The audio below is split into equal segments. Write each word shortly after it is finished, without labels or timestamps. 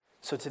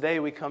So today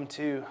we come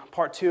to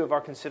part 2 of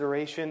our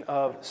consideration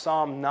of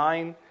Psalm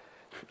 9.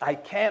 I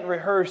can't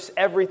rehearse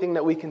everything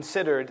that we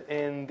considered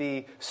in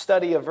the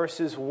study of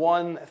verses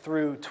 1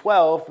 through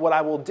 12. What I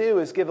will do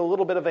is give a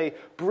little bit of a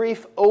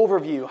brief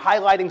overview,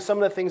 highlighting some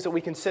of the things that we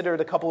considered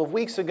a couple of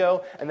weeks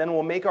ago, and then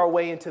we'll make our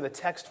way into the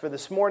text for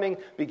this morning,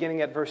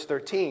 beginning at verse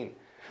 13.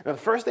 Now, the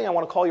first thing I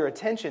want to call your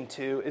attention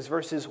to is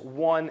verses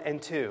 1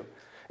 and 2.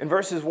 In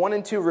verses 1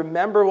 and 2,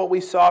 remember what we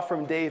saw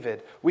from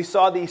David. We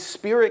saw the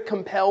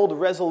Spirit-compelled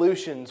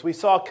resolutions. We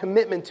saw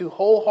commitment to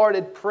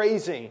wholehearted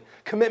praising,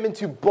 commitment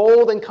to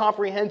bold and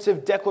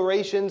comprehensive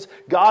declarations,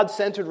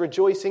 God-centered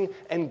rejoicing,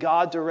 and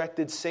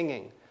God-directed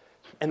singing.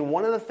 And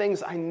one of the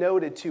things I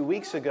noted 2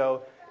 weeks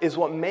ago is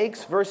what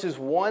makes verses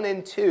 1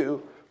 and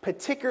 2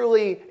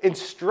 particularly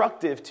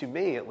instructive, to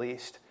me at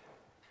least,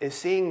 is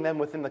seeing them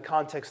within the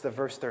context of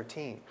verse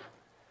 13.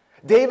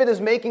 David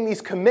is making these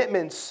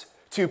commitments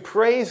to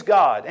praise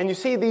God. And you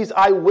see these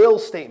I will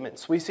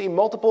statements. We see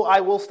multiple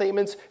I will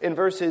statements in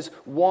verses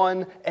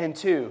 1 and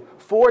 2.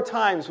 4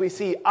 times we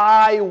see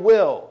I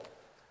will.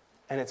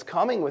 And it's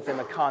coming within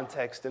a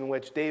context in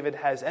which David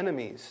has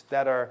enemies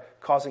that are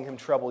causing him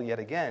trouble yet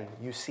again.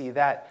 You see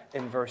that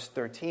in verse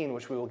 13,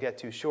 which we will get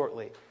to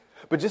shortly.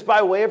 But just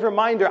by way of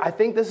reminder, I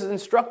think this is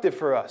instructive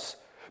for us,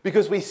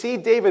 because we see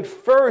David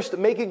first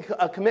making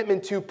a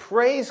commitment to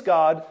praise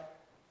God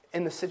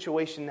in the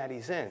situation that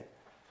he's in.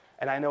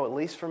 And I know, at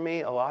least for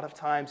me, a lot of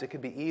times it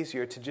could be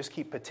easier to just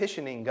keep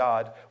petitioning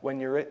God when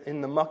you're in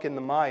the muck and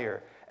the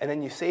mire. And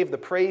then you save the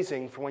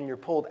praising for when you're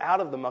pulled out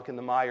of the muck and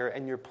the mire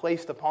and you're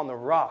placed upon the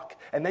rock.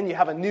 And then you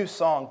have a new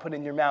song put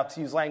in your mouth, to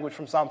use language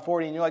from Psalm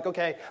 40. And you're like,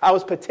 okay, I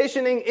was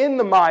petitioning in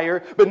the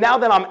mire, but now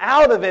that I'm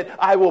out of it,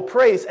 I will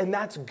praise. And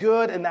that's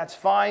good and that's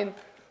fine.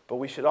 But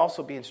we should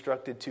also be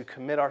instructed to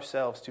commit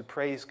ourselves to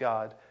praise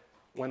God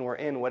when we're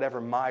in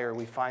whatever mire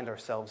we find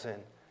ourselves in.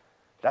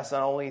 That's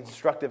not only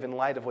instructive in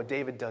light of what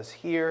David does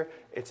here,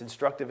 it's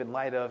instructive in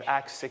light of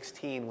Acts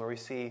 16, where we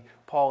see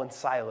Paul and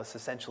Silas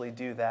essentially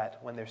do that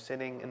when they're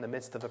sitting in the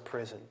midst of a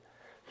prison.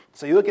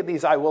 So you look at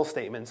these I will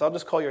statements. I'll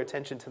just call your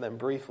attention to them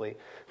briefly.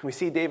 We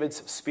see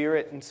David's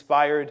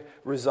Spirit-inspired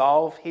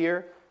resolve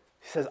here.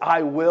 He says,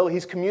 I will.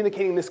 He's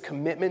communicating this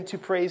commitment to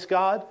praise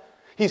God.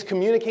 He's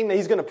communicating that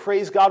he's going to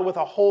praise God with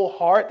a whole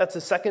heart. That's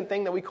the second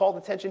thing that we called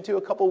attention to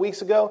a couple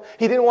weeks ago.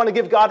 He didn't want to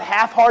give God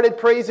half-hearted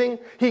praising.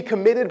 He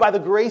committed by the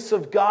grace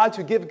of God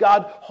to give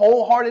God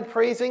wholehearted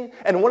praising.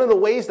 And one of the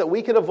ways that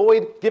we could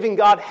avoid giving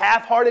God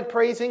half-hearted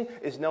praising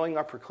is knowing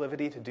our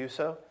proclivity to do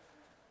so.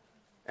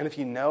 And if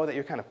you know that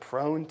you're kind of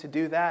prone to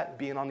do that,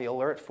 being on the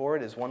alert for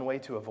it is one way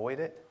to avoid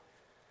it.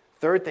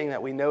 Third thing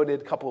that we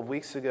noted a couple of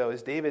weeks ago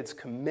is David's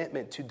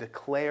commitment to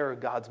declare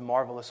God's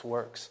marvelous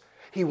works.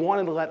 He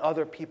wanted to let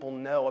other people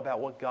know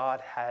about what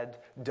God had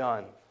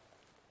done.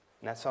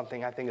 And that's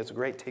something I think is a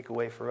great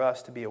takeaway for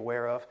us to be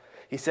aware of.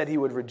 He said he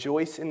would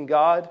rejoice in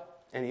God,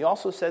 and he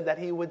also said that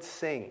he would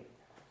sing.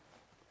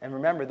 And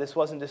remember, this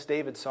wasn't just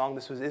David's song,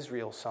 this was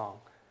Israel's song.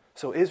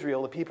 So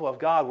Israel, the people of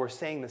God, were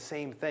saying the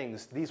same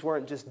things. These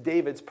weren't just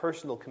David's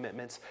personal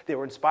commitments. They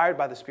were inspired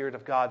by the Spirit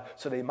of God,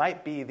 so they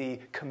might be the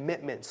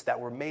commitments that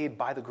were made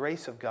by the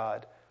grace of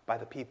God, by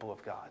the people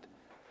of God.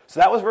 So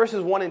that was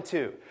verses 1 and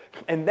 2.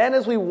 And then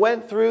as we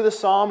went through the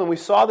psalm, and we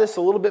saw this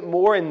a little bit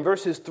more in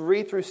verses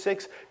 3 through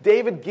 6,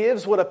 David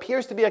gives what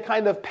appears to be a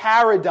kind of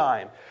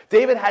paradigm.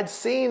 David had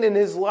seen in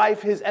his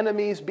life his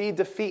enemies be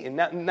defeated.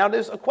 Now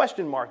there's a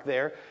question mark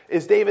there.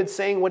 Is David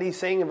saying what he's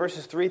saying in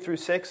verses 3 through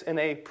 6 in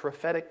a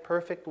prophetic,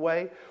 perfect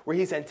way, where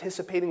he's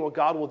anticipating what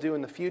God will do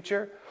in the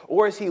future?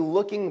 Or is he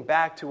looking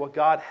back to what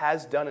God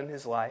has done in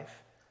his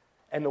life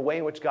and the way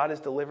in which God has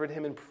delivered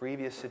him in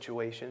previous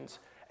situations,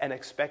 and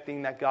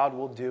expecting that God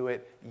will do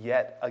it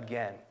yet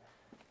again?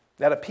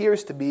 That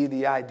appears to be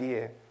the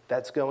idea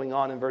that's going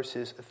on in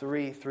verses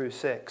 3 through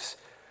 6.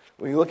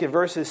 When you look at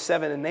verses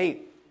 7 and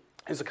 8,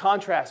 there's a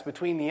contrast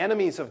between the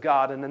enemies of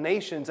God and the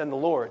nations and the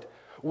Lord.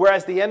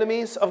 Whereas the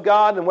enemies of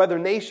God and whether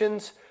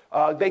nations,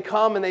 they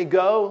come and they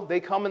go,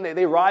 they come and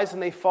they rise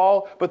and they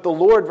fall, but the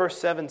Lord, verse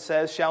 7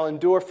 says, shall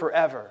endure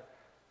forever.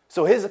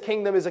 So his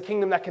kingdom is a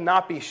kingdom that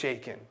cannot be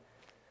shaken.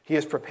 He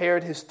has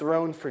prepared his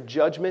throne for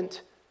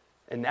judgment.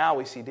 And now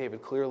we see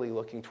David clearly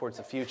looking towards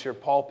the future.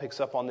 Paul picks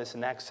up on this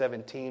in Acts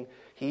 17.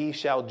 He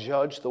shall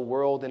judge the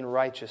world in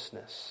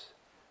righteousness.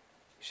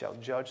 He shall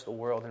judge the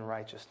world in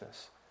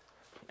righteousness.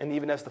 And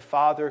even as the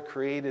Father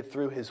created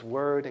through his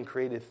Word and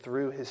created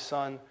through his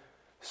Son,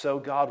 so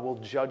God will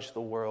judge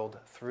the world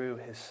through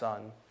his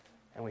Son.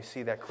 And we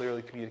see that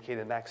clearly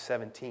communicated in Acts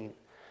 17.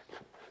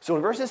 So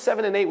in verses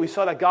 7 and 8, we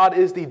saw that God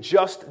is the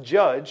just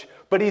judge,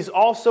 but he's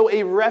also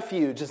a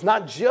refuge. It's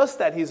not just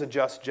that he's a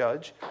just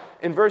judge.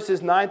 In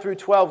verses 9 through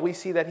 12, we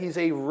see that he's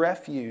a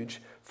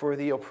refuge for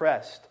the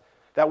oppressed.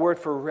 That word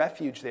for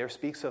refuge there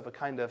speaks of a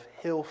kind of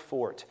hill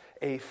fort,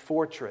 a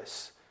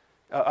fortress,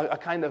 a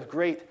kind of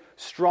great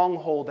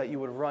stronghold that you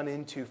would run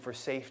into for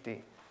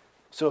safety.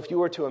 So if you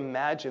were to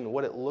imagine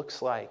what it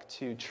looks like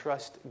to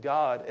trust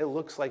God, it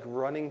looks like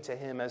running to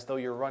him as though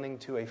you're running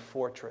to a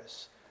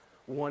fortress,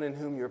 one in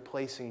whom you're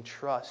placing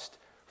trust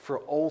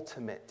for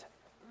ultimate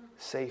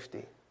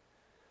safety.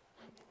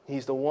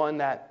 He's the one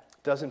that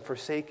doesn't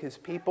forsake his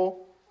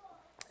people.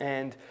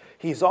 And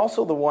he's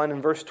also the one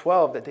in verse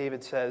 12 that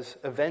David says,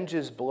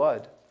 avenges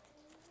blood.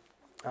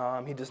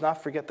 He does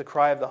not forget the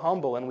cry of the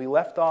humble. And we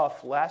left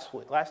off last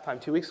time,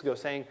 2 weeks ago,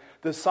 saying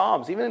the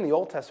Psalms, even in the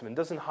Old Testament,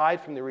 doesn't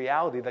hide from the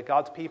reality that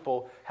God's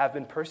people have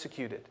been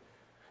persecuted.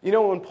 You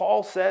know, when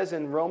Paul says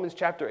in Romans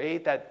chapter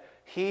 8 that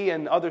he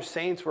and other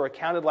saints were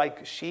accounted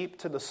like sheep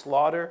to the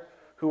slaughter,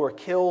 who were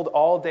killed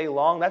all day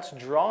long, that's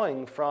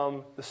drawing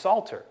from the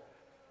Psalter.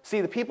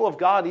 See, the people of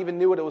God even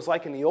knew what it was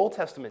like in the Old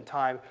Testament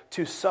time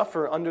to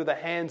suffer under the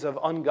hands of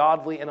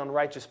ungodly and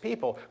unrighteous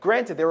people.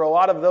 Granted, there were a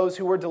lot of those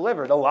who were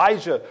delivered.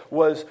 Elijah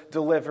was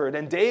delivered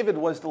and David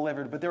was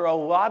delivered, but there are a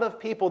lot of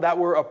people that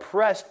were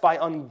oppressed by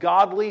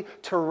ungodly,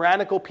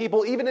 tyrannical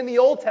people, even in the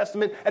Old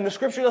Testament, and the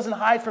Scripture doesn't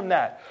hide from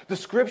that. The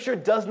Scripture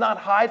does not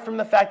hide from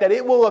the fact that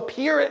it will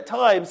appear at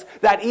times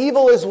that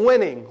evil is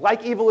winning,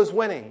 like evil is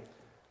winning.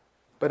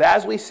 But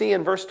as we see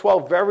in verse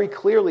 12 very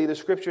clearly, the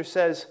Scripture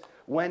says,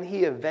 when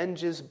he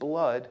avenges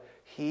blood,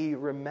 he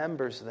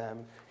remembers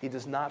them. He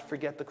does not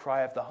forget the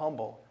cry of the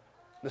humble.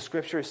 The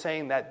Scripture is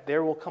saying that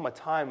there will come a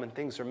time when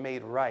things are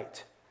made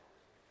right.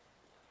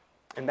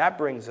 And that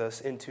brings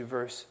us into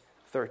verse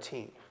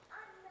 13.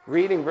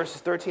 Reading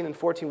verses 13 and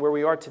 14 where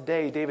we are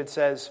today, David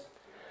says,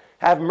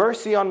 have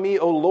mercy on me,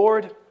 O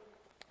Lord.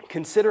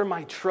 Consider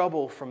my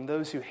trouble from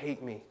those who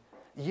hate me.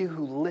 You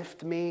who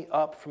lift me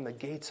up from the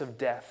gates of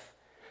death,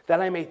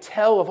 that I may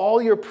tell of all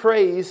your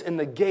praise in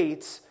the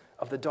gates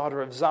of the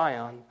daughter of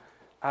Zion.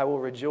 I will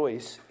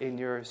rejoice in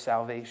your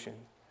salvation.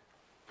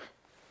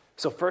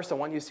 So first, I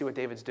want you to see what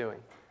David's doing.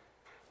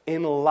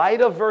 In light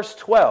of verse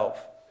 12,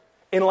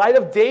 in light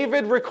of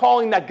David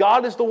recalling that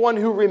God is the one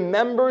who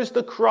remembers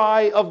the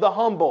cry of the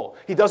humble,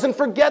 he doesn't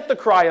forget the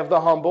cry of the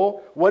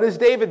humble. What does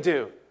David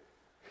do?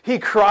 He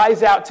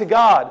cries out to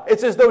God.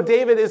 It's as though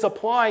David is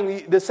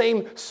applying the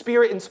same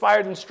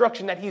Spirit-inspired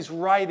instruction that he's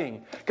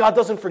writing. God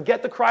doesn't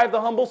forget the cry of the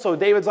humble, so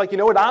David's like, you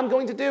know what I'm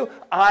going to do?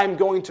 I'm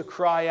going to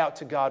cry out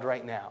to God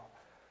right now.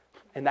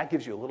 And that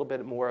gives you a little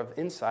bit more of an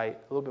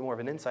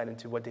insight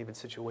into what David's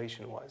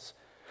situation was.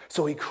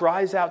 So he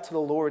cries out to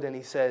the Lord and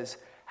he says,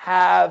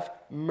 have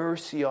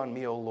mercy on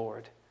me, O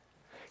Lord.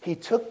 He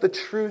took the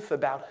truth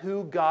about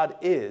who God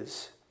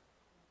is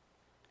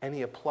and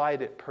he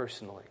applied it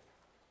personally.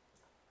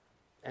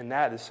 And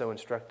that is so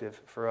instructive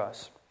for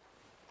us.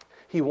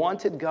 He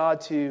wanted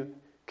God to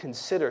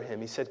consider him.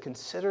 He said,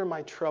 consider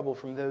my trouble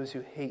from those who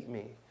hate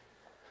me.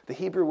 The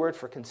Hebrew word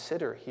for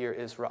consider here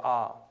is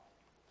ra'ah.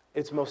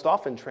 It's most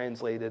often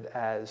translated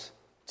as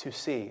to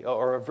see,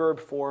 or a verb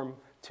form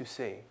to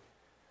see.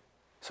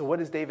 So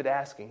what is David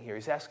asking here?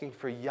 He's asking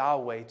for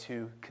Yahweh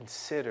to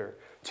consider,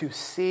 to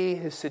see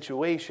his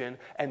situation,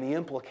 and the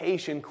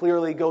implication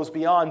clearly goes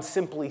beyond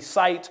simply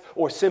sight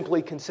or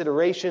simply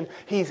consideration.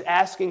 He's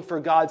asking for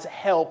God's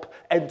help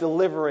and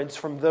deliverance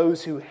from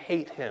those who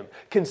hate him.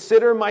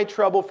 Consider my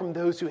trouble from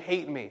those who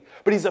hate me.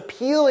 But he's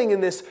appealing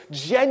in this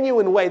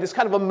genuine way, this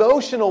kind of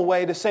emotional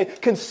way to say,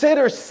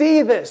 consider,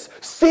 see this,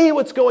 see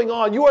what's going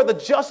on. You are the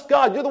just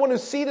God. You're the one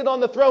who's seated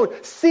on the throne.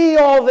 See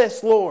all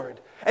this,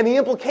 Lord. And the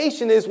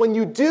implication is when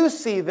you do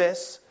see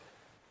this,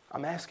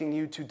 I'm asking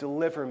you to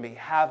deliver me.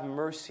 Have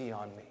mercy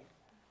on me.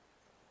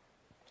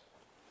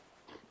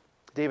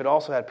 David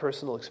also had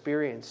personal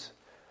experience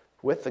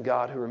with the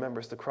God who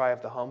remembers the cry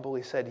of the humble.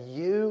 He said,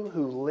 you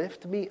who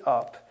lift me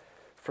up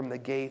from the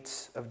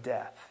gates of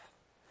death.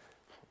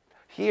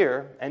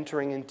 Here,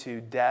 entering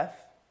into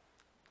death,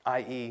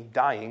 i.e.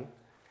 dying,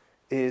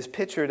 is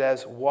pictured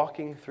as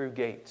walking through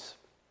gates.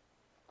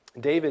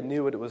 David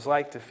knew what it was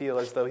like to feel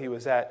as though he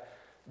was at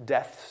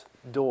death's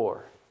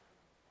door,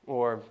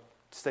 or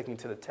sticking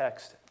to the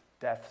text,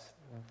 death's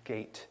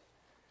gate.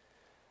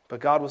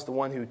 But God was the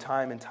one who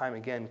time and time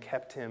again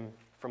kept him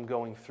from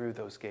going through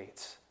those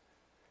gates.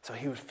 So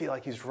he would feel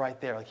like he's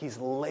right there, like he's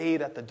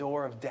laid at the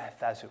door of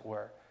death, as it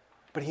were.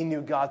 But he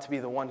knew God to be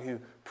the one who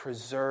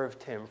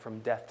preserved him from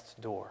death's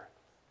door.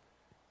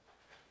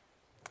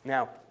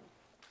 Now,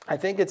 I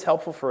think it's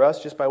helpful for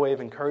us, just by way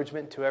of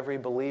encouragement to every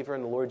believer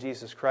in the Lord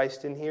Jesus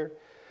Christ in here,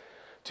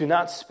 to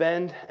not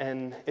spend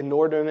an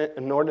inordinate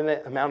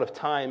amount of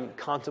time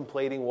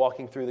contemplating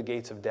walking through the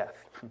gates of death.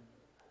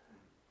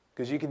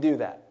 Because you could do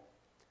that.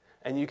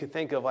 And you could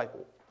think of, like,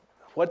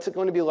 what's it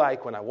going to be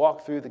like when I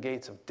walk through the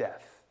gates of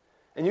death?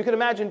 And you can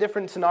imagine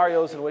different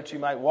scenarios in which you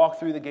might walk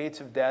through the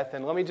gates of death.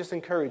 And let me just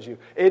encourage you.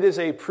 It is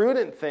a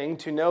prudent thing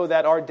to know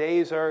that our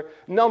days are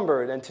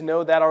numbered and to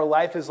know that our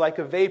life is like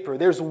a vapor.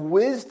 There's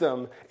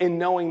wisdom in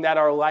knowing that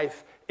our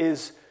life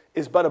is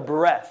but a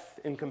breath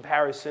in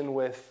comparison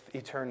with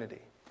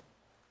eternity.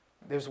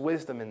 There's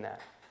wisdom in that.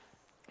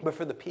 But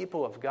for the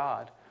people of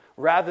God,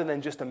 rather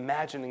than just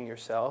imagining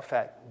yourself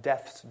at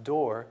death's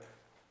door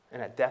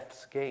and at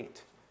death's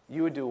gate,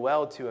 you would do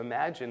well to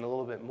imagine a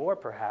little bit more,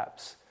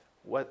 perhaps,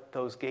 what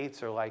those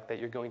gates are like that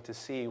you're going to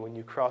see when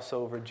you cross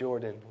over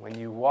Jordan, when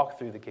you walk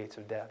through the gates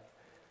of death.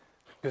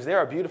 Because there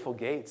are beautiful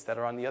gates that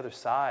are on the other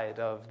side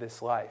of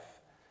this life.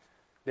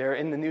 They're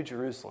in the New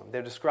Jerusalem.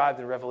 They're described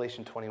in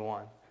Revelation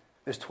 21.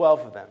 There's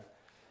 12 of them.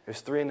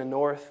 There's 3 in the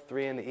north,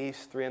 3 in the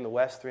east, 3 in the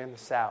west, 3 in the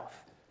south.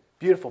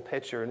 Beautiful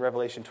picture in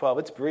Revelation 12.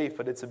 It's brief,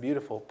 but it's a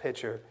beautiful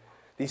picture.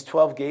 These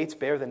 12 gates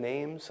bear the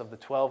names of the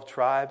 12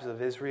 tribes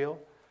of Israel.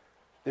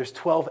 There's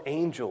 12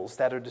 angels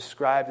that are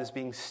described as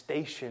being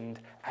stationed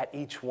at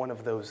each one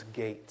of those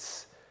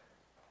gates.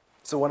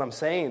 So what I'm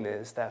saying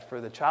is that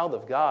for the child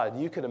of God,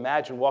 you could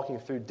imagine walking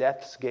through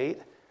death's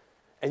gate,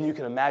 and you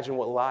can imagine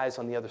what lies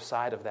on the other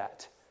side of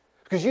that.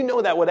 Because you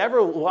know that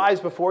whatever lies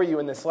before you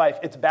in this life,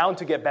 it's bound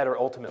to get better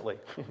ultimately.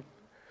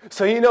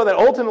 So you know that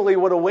ultimately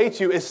what awaits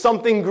you is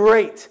something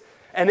great.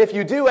 And if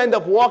you do end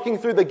up walking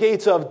through the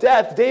gates of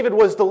death, David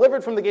was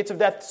delivered from the gates of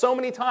death so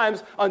many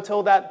times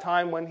until that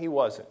time when he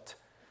wasn't.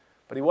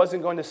 But he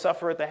wasn't going to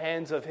suffer at the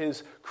hands of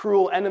his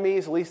cruel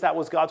enemies. At least that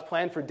was God's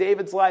plan for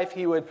David's life.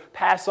 He would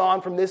pass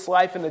on from this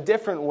life in a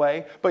different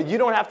way. But you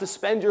don't have to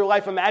spend your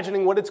life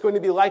imagining what it's going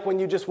to be like when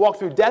you just walk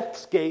through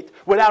death's gate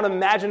without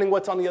imagining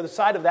what's on the other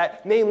side of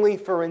that. Namely,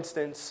 for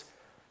instance,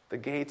 the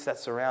gates that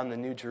surround the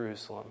New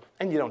Jerusalem.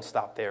 And you don't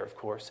stop there, of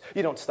course.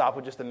 You don't stop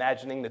with just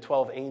imagining the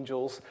 12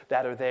 angels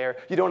that are there.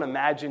 You don't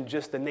imagine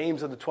just the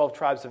names of the 12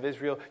 tribes of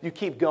Israel. You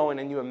keep going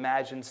and you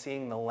imagine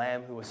seeing the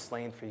Lamb who was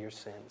slain for your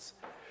sins.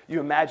 You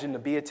imagine the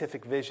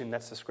beatific vision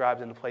that's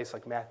described in a place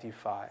like Matthew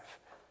 5.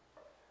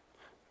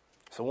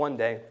 So one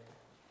day,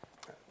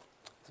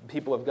 the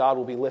people of God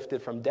will be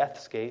lifted from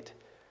death's gate,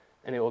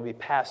 and it will be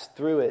passed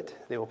through it.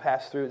 They will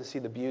pass through it to see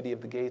the beauty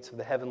of the gates of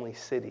the heavenly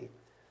city.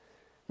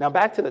 Now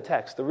back to the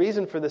text. The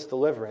reason for this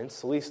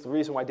deliverance, at least the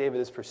reason why David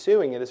is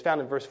pursuing it, is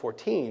found in verse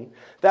 14.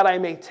 That I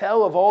may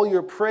tell of all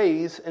your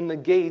praise in the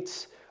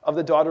gates of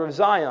the daughter of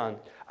Zion.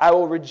 I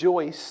will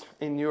rejoice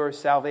in your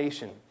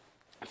salvation.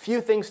 A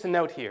few things to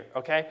note here,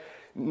 okay?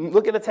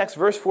 Look at the text,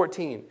 verse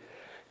 14.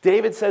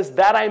 David says,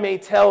 that I may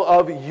tell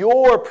of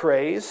your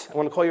praise. I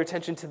want to call your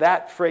attention to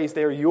that phrase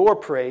there, your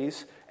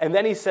praise. And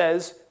then he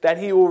says that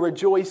he will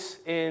rejoice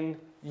in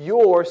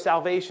your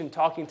salvation,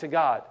 talking to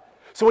God.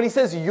 So when he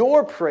says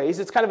your praise,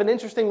 it's kind of an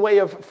interesting way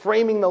of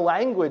framing the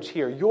language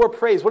here. Your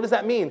praise, what does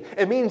that mean?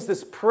 It means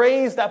this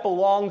praise that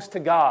belongs to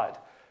God.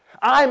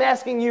 I'm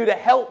asking you to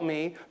help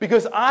me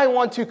because I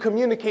want to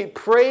communicate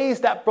praise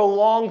that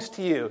belongs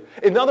to you.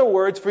 In other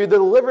words, for the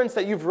deliverance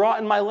that you've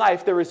wrought in my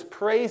life, there is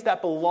praise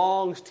that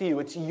belongs to you.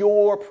 It's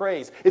your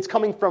praise. It's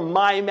coming from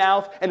my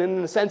mouth, and in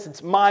a sense,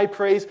 it's my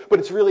praise, but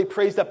it's really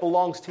praise that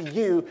belongs to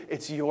you.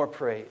 It's your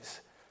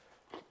praise.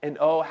 And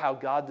oh, how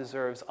God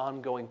deserves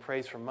ongoing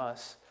praise from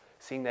us,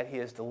 seeing that he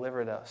has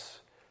delivered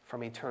us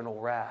from eternal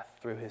wrath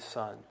through his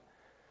Son.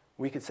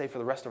 We could say for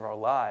the rest of our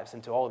lives,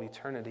 into all of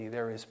eternity,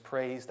 there is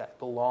praise that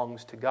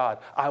belongs to God.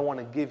 I want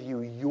to give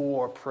you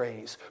your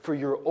praise for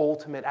your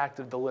ultimate act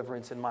of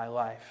deliverance in my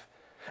life.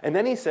 And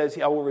then he says,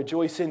 I will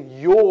rejoice in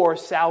your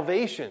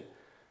salvation.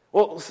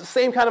 Well,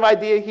 same kind of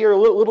idea here, a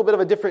little bit of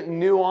a different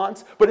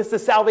nuance, but it's the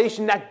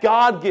salvation that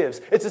God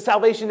gives. It's the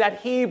salvation that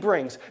he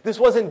brings. This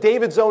wasn't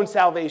David's own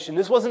salvation.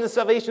 This wasn't the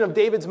salvation of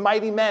David's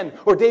mighty men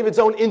or David's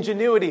own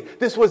ingenuity.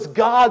 This was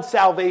God's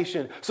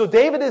salvation. So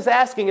David is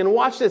asking, and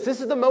watch this is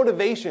the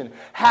motivation.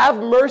 Have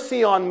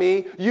mercy on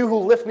me, you who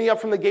lift me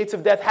up from the gates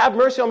of death. Have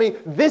mercy on me.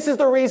 This is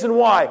the reason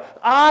why.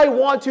 I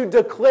want to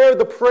declare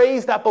the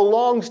praise that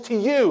belongs to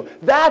you.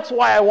 That's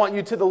why I want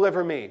you to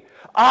deliver me.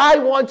 I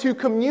want to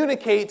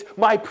communicate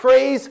my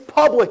praise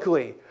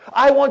publicly.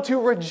 I want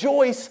to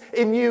rejoice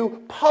in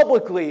you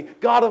publicly,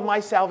 God of my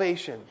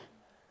salvation.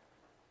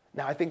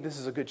 Now, I think this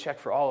is a good check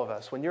for all of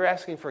us. When you're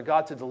asking for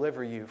God to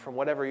deliver you from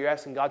whatever you're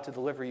asking God to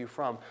deliver you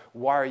from,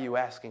 why are you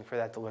asking for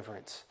that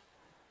deliverance?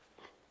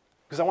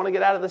 Because I want to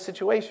get out of the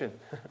situation.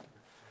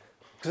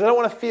 Because I don't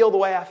want to feel the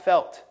way I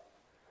felt.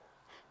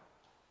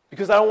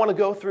 Because I don't want to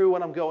go through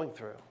what I'm going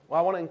through. Well,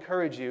 I want to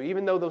encourage you,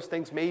 even though those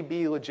things may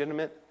be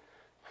legitimate,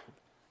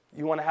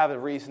 you want to have a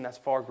reason that's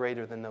far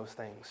greater than those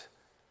things.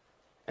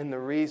 And the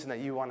reason that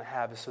you want to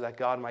have is so that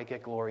God might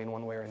get glory in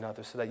one way or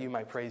another, so that you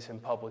might praise him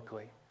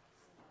publicly.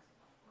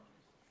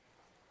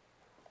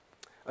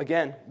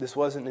 Again, this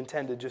wasn't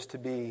intended just to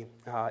be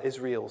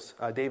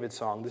David's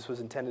song. This was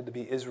intended to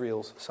be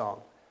Israel's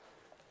song.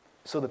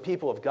 So the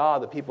people of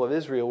God, the people of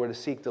Israel, were to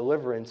seek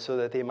deliverance so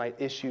that they might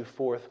issue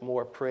forth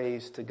more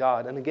praise to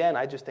God. And again,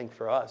 I just think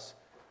for us,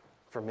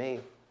 for me,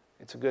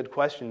 it's a good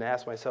question to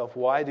ask myself,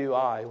 why do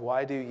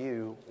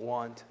you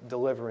want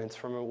deliverance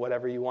from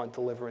whatever you want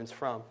deliverance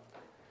from?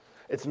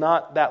 It's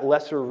not that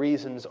lesser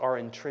reasons are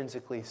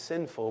intrinsically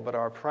sinful, but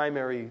our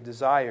primary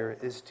desire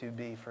is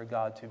for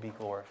God to be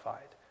glorified.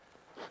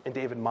 And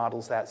David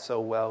models that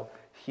so well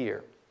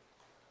here.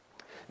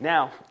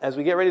 Now, as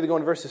we get ready to go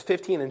into verses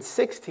 15 and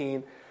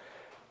 16,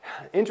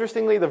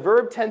 interestingly, the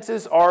verb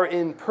tenses are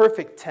in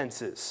perfect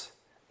tenses.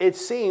 It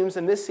seems,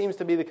 and this seems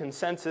to be the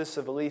consensus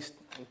of at least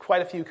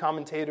quite a few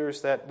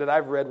commentators that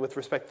I've read with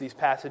respect to these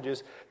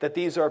passages, that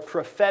these are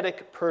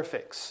prophetic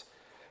perfects.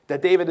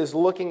 That David is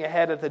looking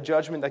ahead at the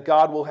judgment that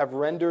God will have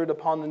rendered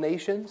upon the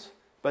nations.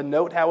 But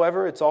note,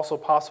 however, it's also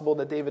possible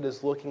that David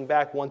is looking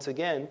back once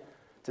again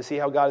to see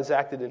how God has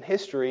acted in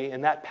history,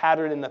 and that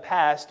pattern in the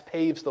past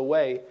paves the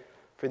way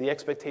for the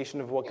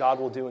expectation of what God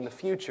will do in the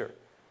future.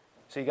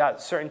 So you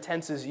got certain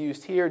tenses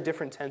used here,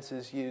 different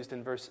tenses used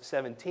in verse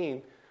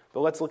 17. But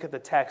let's look at the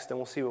text and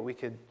we'll see what we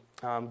could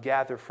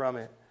gather from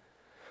it.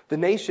 The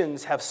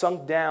nations have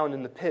sunk down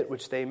in the pit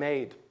which they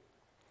made.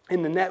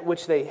 In the net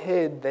which they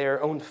hid,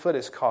 their own foot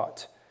is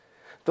caught.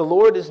 The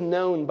Lord is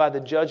known by the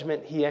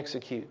judgment he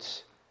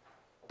executes.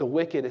 The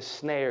wicked is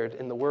snared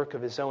in the work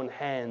of his own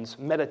hands.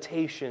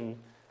 Meditation,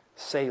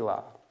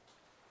 Selah.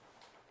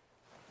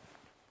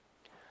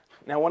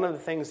 Now, one of the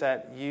things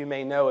that you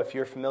may know if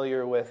you're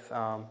familiar with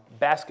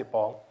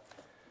basketball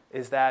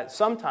is that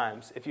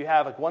sometimes if you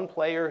have like one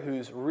player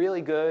who's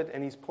really good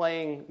and he's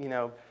playing,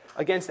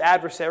 against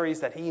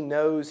adversaries that he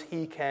knows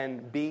he can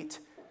beat,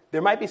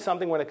 there might be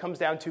something when it comes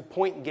down to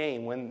point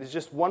game, when there's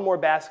just one more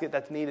basket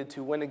that's needed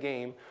to win a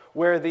game,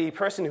 where the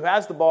person who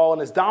has the ball and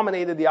has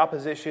dominated the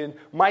opposition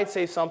might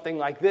say something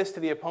like this to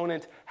the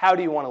opponent: "How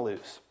do you want to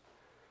lose?"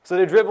 So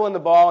they're dribbling the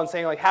ball and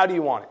saying, like, "How do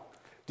you want it?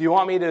 Do you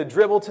want me to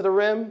dribble to the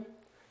rim?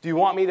 Do you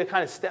want me to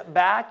kind of step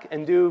back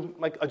and do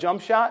like a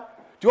jump shot?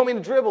 Do you want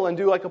me to dribble and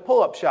do like a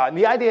pull-up shot?" And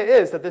the idea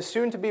is that the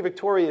soon-to-be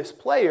victorious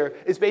player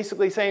is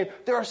basically saying,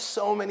 there are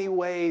so many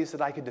ways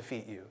that I could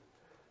defeat you.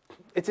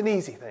 It's an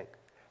easy thing.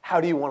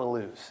 How do you want to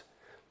lose?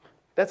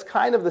 That's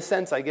kind of the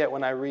sense I get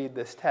when I read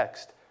this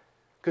text.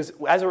 Because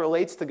as it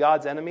relates to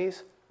God's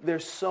enemies,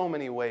 there's so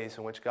many ways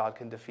in which God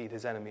can defeat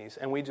his enemies,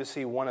 and we just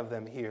see one of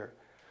them here.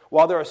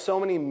 While there are so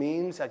many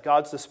means at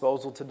God's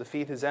disposal to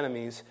defeat his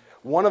enemies,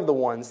 one of the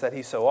ones that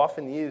he so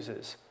often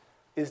uses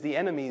is the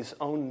enemy's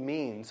own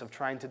means of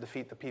trying to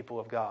defeat the people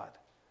of God.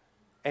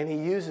 And he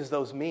uses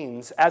those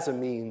means as a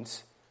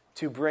means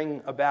to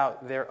bring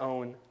about their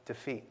own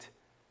defeat.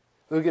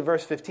 Look at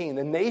verse 15.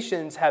 The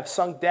nations have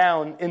sunk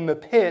down in the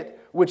pit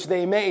which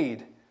they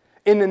made.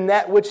 In the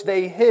net which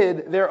they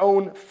hid, their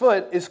own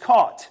foot is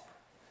caught.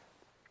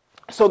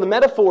 So the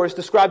metaphors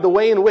describe the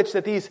way in which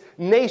that these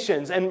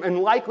nations, and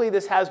likely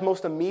this has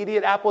most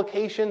immediate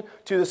application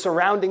to the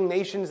surrounding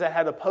nations that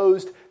had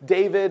opposed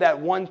David at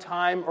one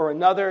time or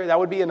another. That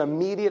would be an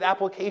immediate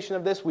application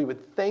of this, we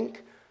would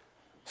think.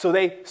 So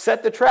they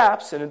set the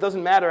traps, and it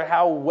doesn't matter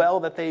how well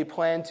that they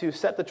plan to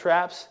set the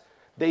traps.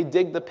 They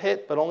dig the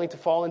pit, but only to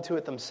fall into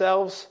it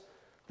themselves.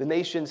 The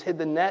nations hid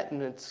the net,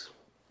 and it's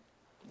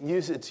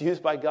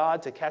used by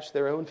God to catch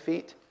their own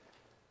feet.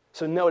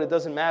 So note, it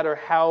doesn't matter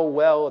how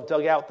well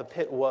dug out the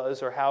pit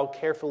was or how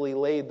carefully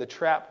laid the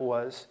trap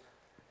was.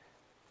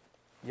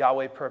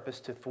 Yahweh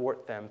purposed to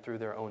thwart them through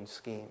their own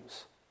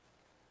schemes.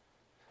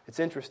 It's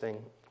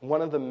interesting.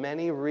 One of the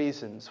many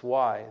reasons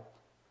why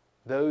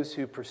those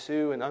who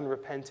pursue an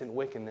unrepentant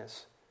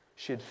wickedness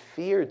should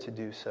fear to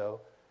do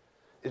so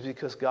is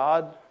because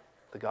God,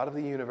 the God of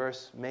the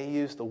universe, may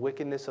use the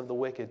wickedness of the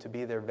wicked to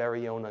be their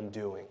very own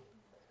undoing.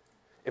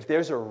 If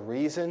there's a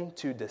reason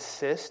to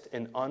desist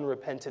in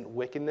unrepentant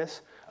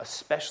wickedness,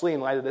 especially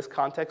in light of this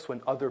context when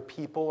other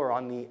people are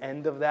on the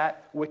end of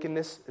that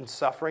wickedness and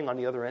suffering on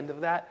the other end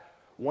of that,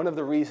 one of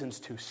the reasons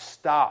to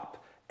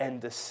stop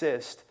and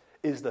desist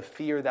is the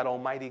fear that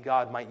Almighty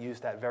God might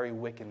use that very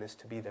wickedness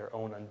to be their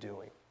own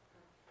undoing.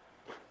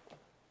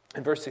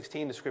 In verse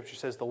 16, the scripture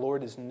says, "The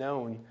Lord is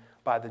known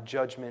by the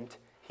judgment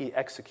he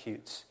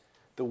executes.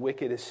 The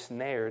wicked is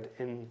snared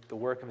in the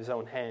work of his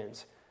own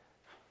hands."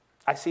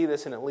 I see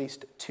this in at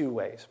least two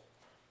ways.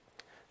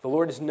 The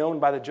Lord is known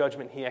by the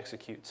judgment he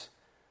executes.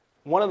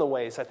 One of the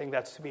ways I think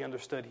that's to be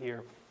understood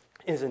here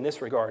is in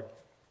this regard.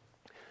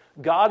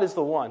 God is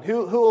the one.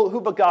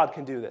 Who but God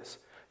can do this?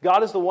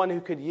 God is the one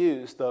who could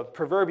use the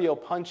proverbial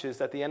punches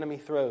that the enemy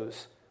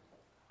throws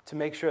to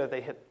make sure that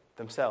they hit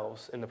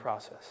themselves in the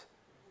process.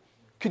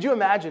 Could you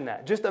imagine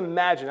that? Just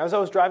imagine. As I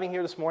was driving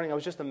here this morning, I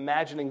was just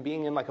imagining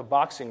being in like a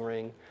boxing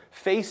ring,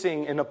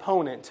 facing an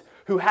opponent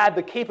who had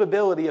the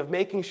capability of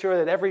making sure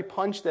that every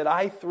punch that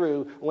I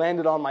threw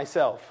landed on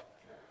myself.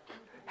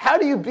 How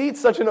do you beat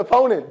such an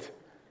opponent?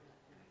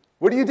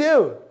 What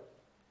do?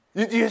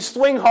 You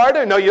swing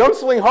harder? No, you don't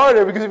swing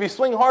harder, because if you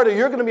swing harder,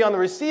 you're going to be on the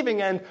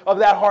receiving end of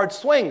that hard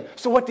swing.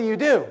 So what do?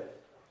 You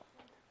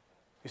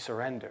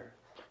surrender.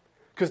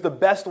 Because the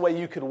best way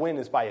you could win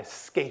is by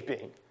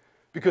escaping.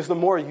 Because the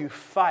more you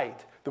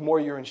fight, the more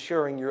you're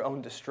ensuring your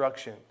own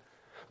destruction.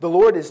 The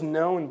Lord is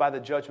known by the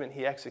judgment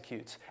he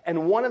executes.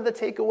 And one of the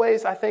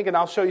takeaways, I think, and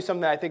I'll show you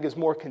something that I think is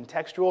more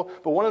contextual,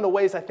 but one of the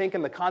ways I think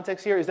in the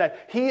context here is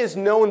that he is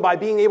known by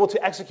being able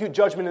to execute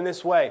judgment in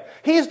this way.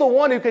 He's the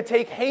one who could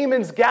take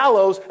Haman's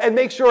gallows and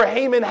make sure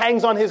Haman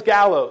hangs on his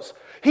gallows.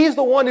 He's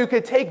the one who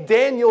could take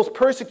Daniel's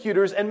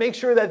persecutors and make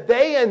sure that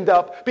they end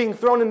up being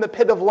thrown in the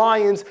pit of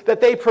lions that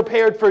they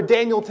prepared for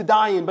Daniel to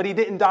die in, but he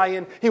didn't die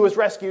in. He was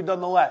rescued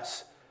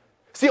nonetheless.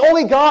 See,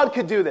 only God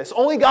could do this.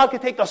 Only God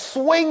could take the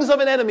swings of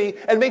an enemy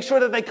and make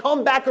sure that they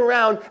come back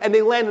around and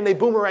they land and they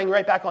boomerang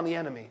right back on the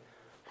enemy.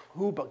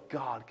 Who but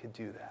God could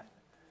do that?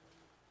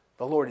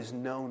 The Lord is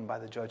known by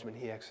the judgment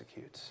he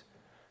executes.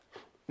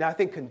 Now, I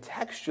think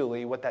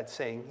contextually what that's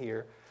saying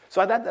here,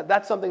 so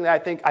that's something that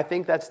I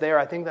think that's there.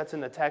 I think that's in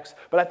the text.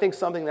 But I think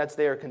something that's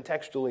there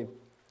contextually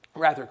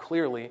rather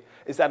clearly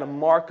is that a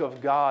mark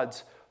of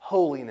God's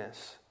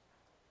holiness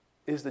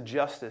is the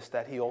justice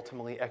that he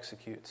ultimately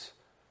executes.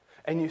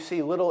 And you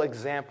see little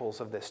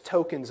examples of this,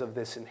 tokens of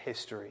this in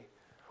history,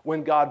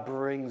 when God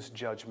brings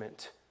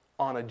judgment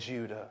on a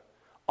Judah,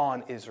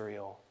 on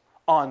Israel,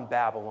 on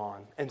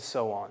Babylon, and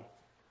so on.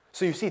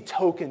 So you see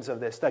tokens of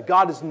this, that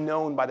God is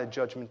known by the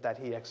judgment that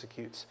he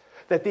executes.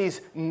 That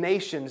these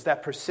nations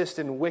that persist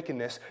in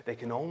wickedness, they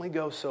can only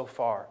go so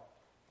far.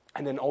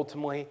 And then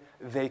ultimately,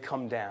 they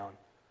come down.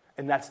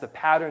 And that's the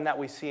pattern that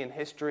we see in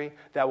history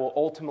that will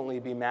ultimately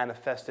be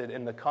manifested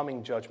in the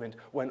coming judgment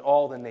when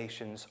all the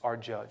nations are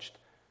judged.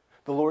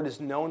 The Lord is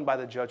known by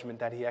the judgment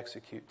that he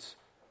executes.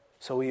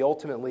 So he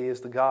ultimately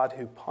is the God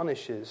who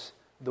punishes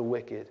the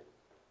wicked.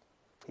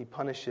 He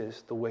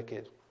punishes the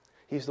wicked.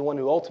 He's the one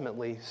who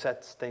ultimately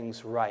sets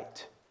things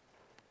right.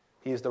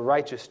 He is the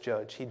righteous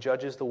judge. He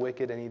judges the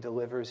wicked and he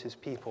delivers his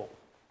people.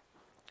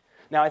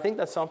 Now, I think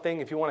that's something,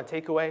 if you want to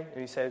take away,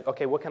 and you say,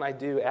 okay, what can I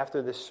do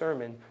after this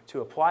sermon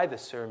to apply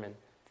this sermon?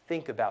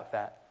 Think about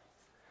that.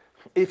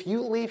 If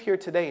you leave here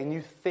today and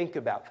you think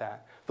about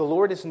that, the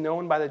Lord is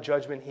known by the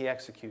judgment he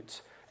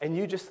executes, and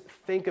you just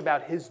think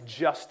about his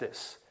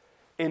justice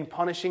in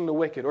punishing the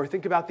wicked, or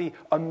think about the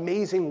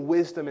amazing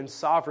wisdom and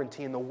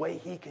sovereignty in the way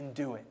he can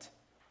do it,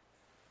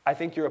 I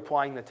think you're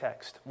applying the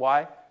text.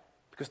 Why?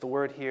 Because the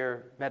word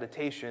here,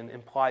 meditation,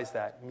 implies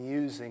that,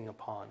 musing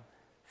upon,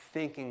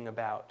 thinking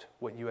about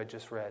what you had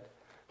just read.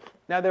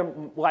 Now, there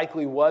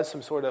likely was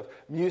some sort of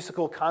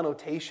musical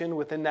connotation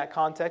within that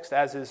context,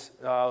 as is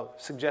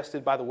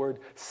suggested by the word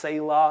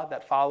Selah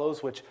that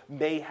follows, which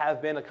may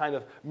have been a kind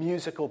of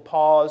musical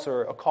pause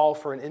or a call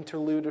for an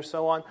interlude or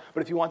so on.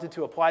 But if you wanted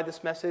to apply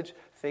this message,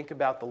 think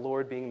about the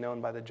Lord being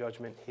known by the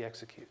judgment he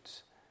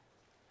executes.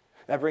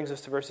 That brings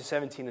us to verses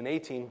 17 and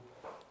 18.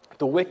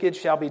 The wicked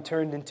shall be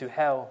turned into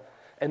hell,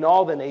 and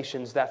all the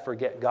nations that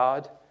forget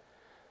God.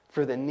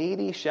 For the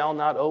needy shall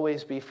not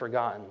always be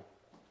forgotten.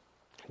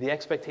 The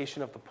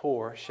expectation of the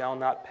poor shall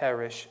not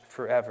perish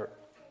forever.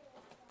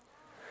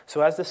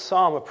 So as this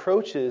psalm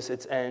approaches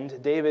its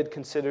end, David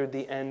considered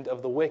the end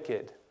of the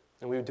wicked.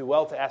 And we would do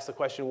well to ask the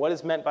question, what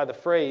is meant by the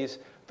phrase,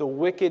 the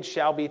wicked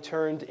shall be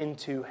turned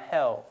into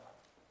hell?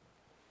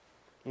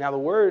 Now the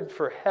word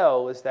for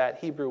hell is that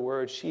Hebrew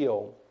word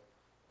Sheol.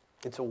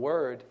 It's a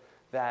word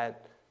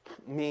that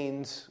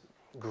means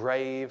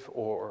grave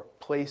or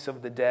place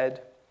of the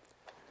dead.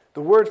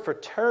 The word for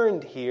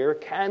turned here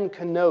can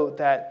connote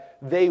that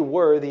they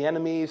were, the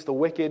enemies, the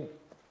wicked,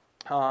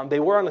 they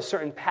were on a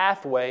certain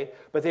pathway,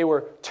 but they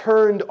were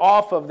turned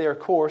off of their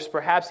course,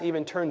 perhaps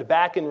even turned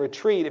back in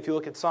retreat, if you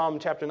look at Psalm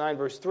chapter 9,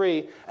 verse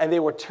 3, and they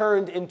were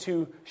turned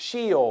into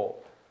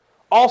Sheol.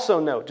 Also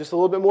note, just a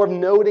little bit more of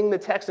noting the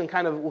text, and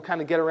we'll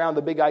kind of get around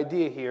the big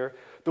idea here.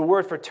 The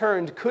word for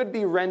turned could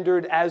be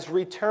rendered as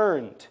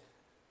returned.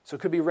 So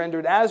it could be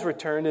rendered as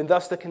returned, and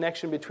thus the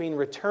connection between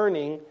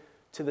returning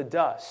to the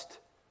dust.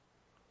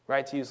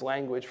 Right, to use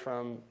language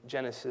from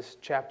Genesis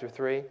chapter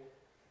 3.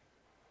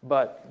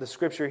 But the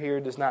scripture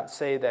here does not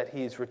say that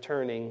he's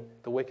returning,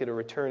 the wicked are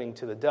returning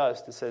to the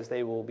dust. It says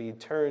they will be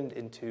turned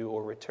into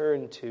or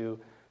returned to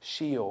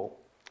Sheol,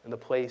 in the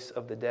place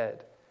of the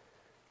dead.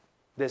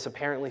 This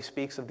apparently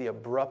speaks of the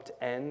abrupt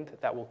end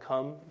that will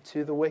come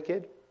to the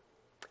wicked.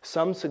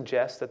 Some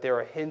suggest that there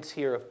are hints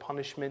here of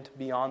punishment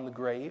beyond the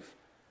grave.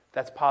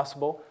 That's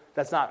possible.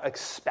 That's not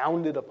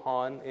expounded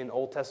upon in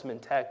Old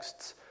Testament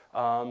texts.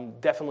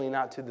 Definitely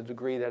not to the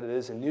degree that it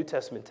is in New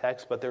Testament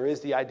texts, but there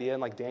is the idea in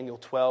like Daniel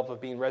 12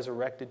 of being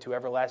resurrected to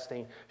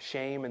everlasting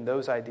shame and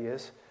those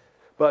ideas.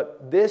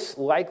 But this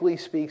likely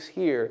speaks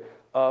here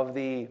of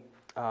the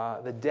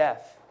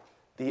death,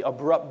 the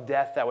abrupt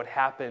death that would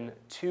happen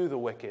to the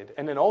wicked.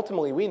 And then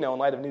ultimately we know in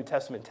light of New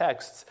Testament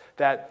texts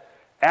that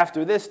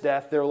after this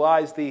death there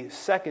lies the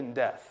second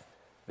death.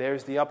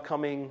 There's the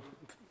upcoming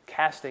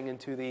casting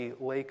into the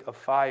lake of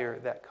fire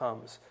that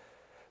comes.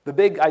 The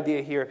big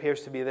idea here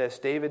appears to be this.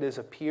 David is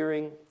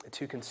appearing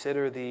to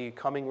consider the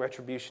coming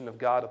retribution of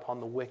God upon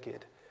the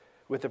wicked,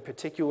 with a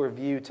particular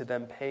view to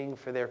them paying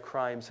for their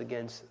crimes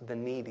against the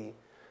needy.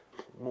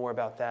 More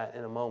about that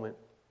in a moment.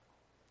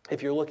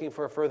 If you're looking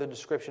for a further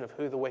description of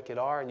who the wicked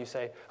are, and you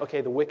say,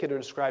 okay, the wicked are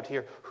described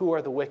here, who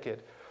are the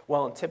wicked?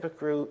 Well, in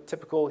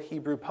typical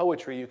Hebrew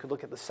poetry, you could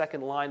look at the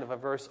second line of a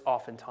verse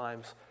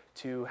oftentimes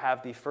to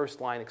have the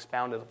first line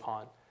expounded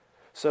upon.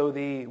 So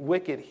the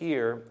wicked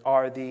here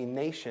are the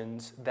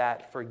nations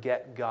that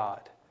forget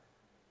God.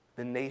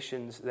 The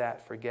nations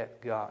that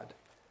forget God.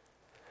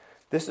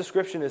 This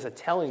description is a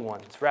telling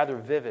one. It's rather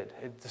vivid.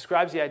 It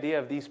describes the idea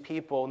of these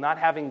people not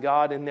having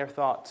God in their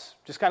thoughts.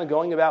 Just kind of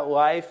going about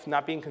life,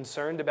 not being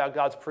concerned about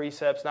God's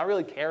precepts, not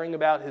really caring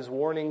about his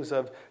warnings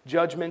of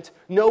judgment,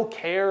 no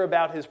care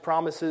about his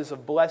promises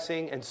of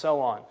blessing, and so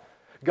on.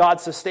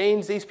 God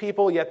sustains these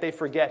people, yet they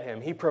forget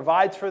him. He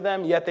provides for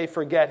them, yet they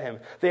forget him.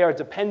 They are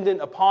dependent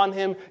upon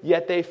him,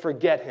 yet they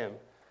forget him.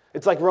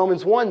 It's like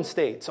Romans 1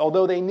 states,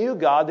 although they knew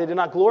God, they did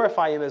not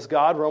glorify him as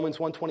God, Romans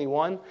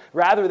 1:21.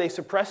 Rather, they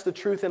suppressed the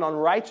truth in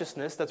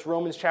unrighteousness, that's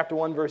Romans chapter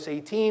 1, verse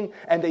 18.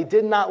 And they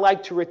did not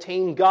like to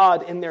retain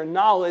God in their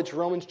knowledge,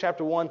 Romans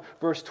chapter 1,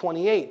 verse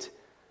 28.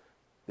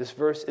 This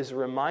verse is a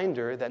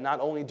reminder that not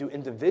only do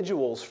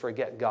individuals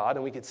forget God,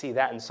 and we could see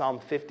that in Psalm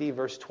 50,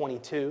 verse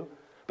 22,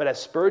 but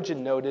as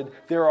Spurgeon noted,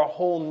 there are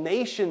whole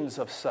nations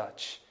of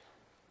such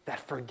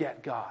that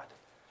forget God.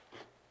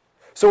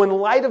 So in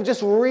light of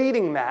just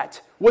reading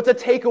that, what's a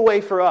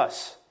takeaway for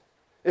us?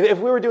 If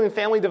we were doing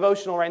family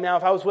devotional right now,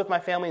 if I was with my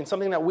family, and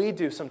something that we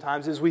do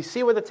sometimes is we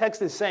see what the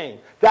text is saying.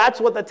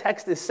 That's what the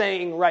text is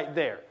saying right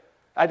there.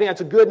 I think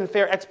that's a good and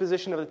fair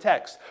exposition of the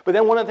text. But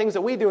then one of the things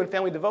that we do in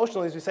family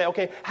devotional is we say,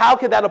 okay, how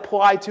could that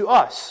apply to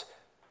us?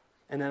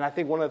 And then I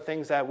think one of the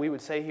things that we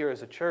would say here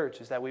as a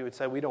church is that we would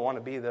say we don't want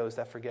to be those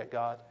that forget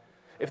God.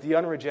 If the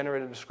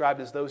unregenerate are described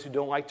as those who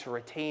don't like to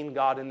retain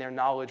God in their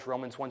knowledge,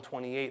 Romans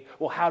 1:28,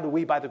 well, how do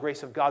we, by the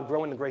grace of God,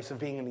 grow in the grace of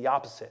being in the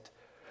opposite?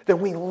 Then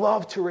we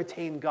love to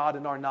retain God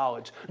in our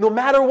knowledge. No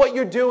matter what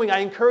you're doing, I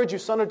encourage you,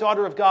 son or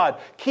daughter of God,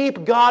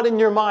 keep God in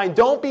your mind.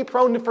 Don't be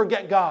prone to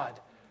forget God.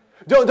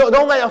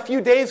 Don't let a few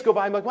days go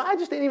by and be like, well, I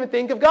just didn't even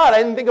think of God.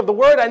 I didn't think of the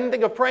Word. I didn't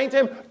think of praying to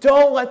Him.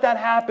 Don't let that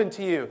happen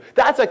to you.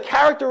 That's a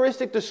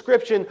characteristic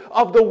description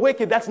of the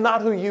wicked. That's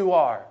not who you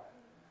are.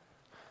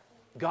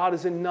 God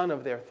is in none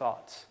of their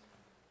thoughts.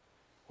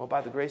 Well, by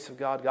the grace of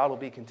God, God will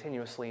be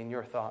continuously in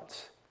your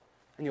thoughts.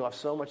 And you'll have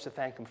so much to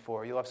thank Him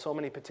for. You'll have so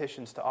many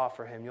petitions to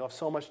offer Him. You'll have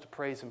so much to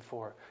praise Him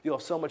for. You'll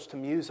have so much to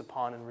muse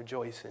upon and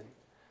rejoice in.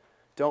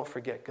 Don't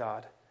forget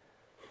God.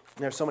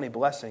 And there are so many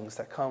blessings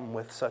that come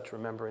with such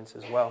remembrance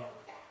as well.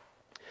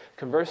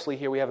 Conversely,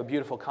 here we have a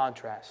beautiful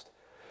contrast.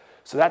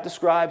 So that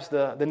describes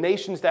the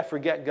nations that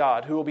forget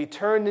God, who will be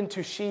turned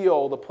into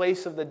Sheol, the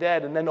place of the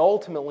dead, and then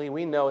ultimately,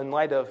 we know, in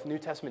light of New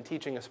Testament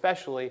teaching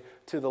especially,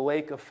 to the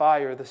lake of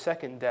fire, the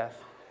second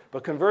death.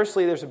 But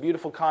conversely, there's a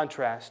beautiful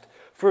contrast.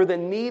 For the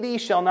needy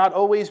shall not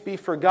always be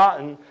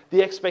forgotten,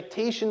 the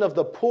expectation of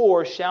the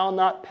poor shall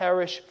not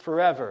perish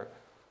forever.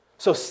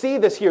 So see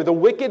this here, the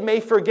wicked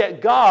may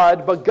forget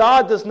God, but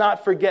God does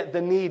not forget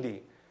the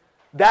needy.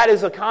 That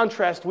is a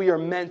contrast we are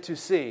meant to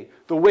see.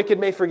 The wicked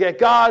may forget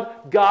God,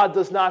 God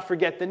does not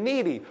forget the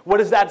needy. What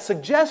does that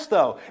suggest,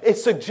 though? It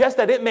suggests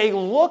that it may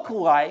look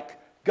like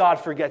God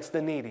forgets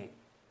the needy.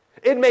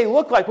 It may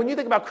look like, when you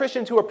think about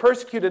Christians who are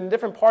persecuted in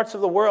different parts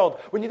of the world,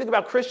 when you think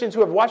about Christians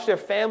who have watched their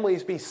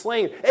families be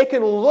slain, it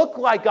can look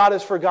like God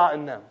has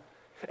forgotten them.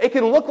 It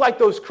can look like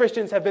those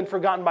Christians have been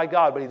forgotten by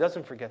God, but He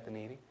doesn't forget the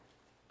needy.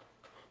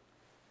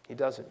 He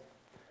doesn't.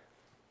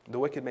 The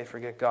wicked may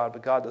forget God,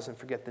 but God doesn't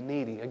forget the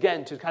needy.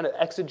 Again, to kind of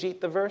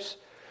exegete the verse,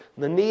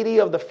 the needy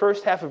of the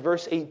first half of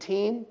verse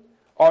 18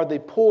 are the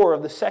poor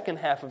of the second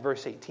half of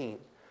verse 18.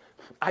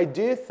 I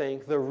do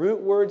think the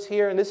root words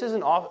here, and this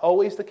isn't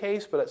always the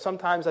case, but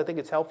sometimes I think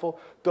it's helpful,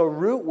 the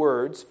root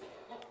words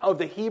of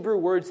the Hebrew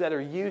words that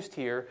are used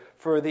here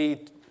for the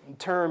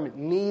term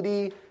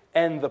needy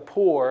and the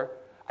poor,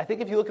 I think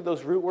if you look at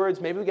those root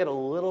words, maybe we get a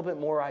little bit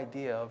more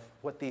idea of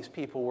what these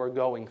people were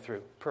going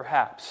through,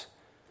 perhaps.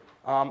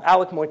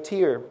 Alec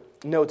Mortier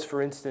notes,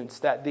 for instance,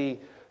 that the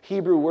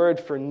Hebrew word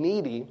for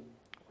needy,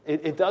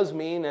 it does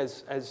mean,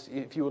 as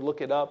if you would look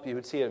it up, you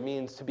would see it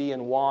means to be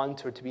in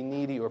want or to be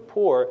needy or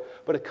poor,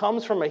 but it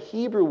comes from a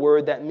Hebrew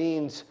word that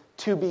means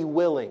to be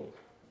willing.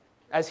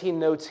 As he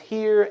notes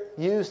here,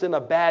 used in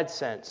a bad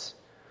sense.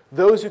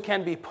 Those who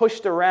can be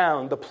pushed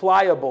around, the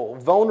pliable,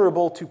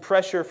 vulnerable to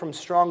pressure from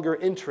stronger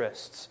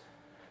interests.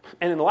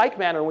 And in like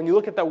manner, when you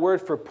look at that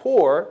word for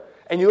poor,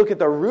 and you look at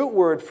the root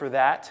word for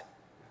that,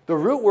 the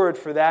root word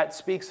for that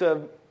speaks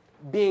of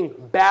being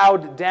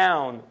bowed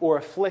down or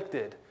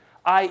afflicted,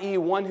 i.e.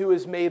 one who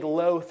is made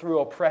low through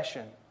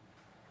oppression.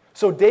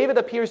 So David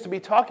appears to be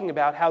talking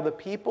about how the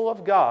people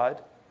of God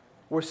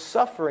were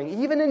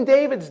suffering, even in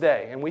David's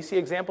day, and we see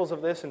examples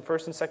of this in 1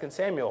 and 2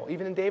 Samuel.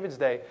 Even in David's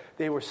day,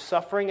 they were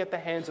suffering at the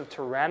hands of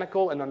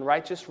tyrannical and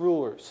unrighteous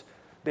rulers.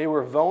 They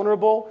were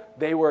vulnerable,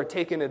 they were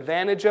taken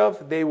advantage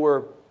of, they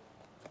were,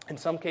 in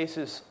some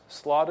cases,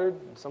 slaughtered,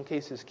 in some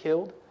cases,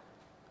 killed.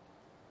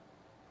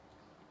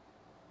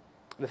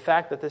 The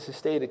fact that this is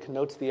stated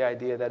connotes the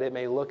idea that it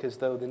may look as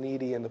though the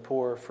needy and the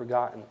poor are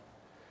forgotten.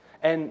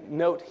 And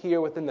note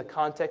here, within the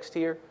context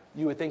here,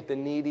 you would think the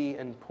needy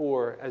and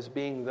poor as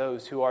being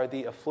those who are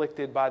the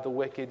afflicted by the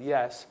wicked,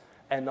 yes,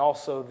 and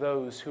also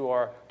those who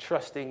are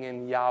trusting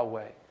in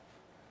Yahweh.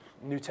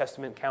 New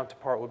Testament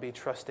counterpart would be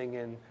trusting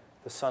in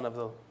the Son of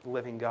the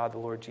living God, the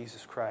Lord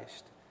Jesus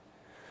Christ.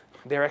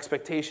 Their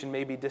expectation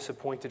may be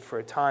disappointed for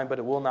a time, but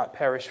it will not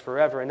perish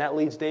forever. And that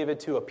leads David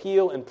to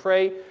appeal and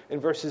pray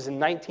in verses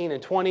 19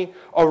 and 20.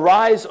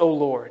 Arise, O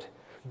Lord,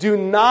 do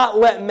not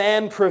let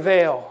man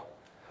prevail.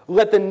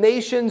 Let the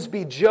nations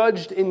be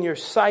judged in your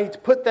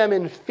sight. Put them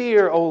in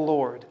fear, O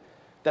Lord,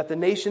 that the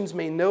nations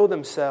may know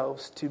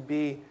themselves to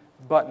be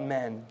but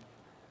men.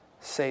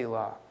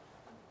 Selah.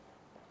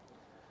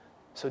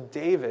 So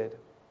David,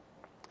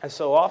 as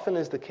so often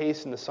is the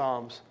case in the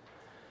Psalms,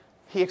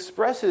 he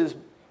expresses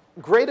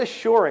great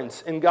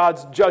assurance in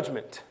God's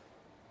judgment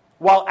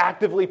while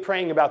actively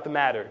praying about the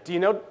matter. Do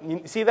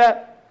you see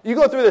that? You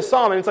go through this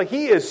psalm and it's like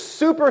he is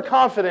super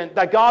confident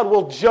that God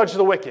will judge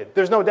the wicked.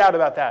 There's no doubt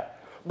about that.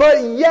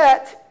 But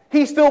yet,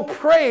 he still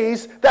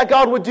prays that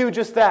God would do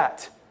just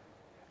that.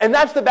 And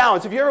that's the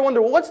balance. If you ever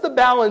wonder, well, what's the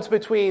balance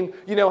between,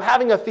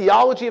 having a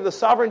theology of the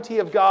sovereignty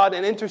of God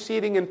and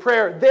interceding in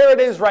prayer? There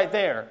it is right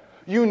there.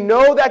 You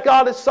know that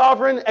God is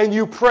sovereign and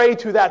you pray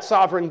to that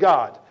sovereign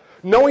God.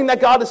 Knowing that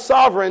God is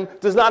sovereign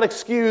does not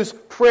excuse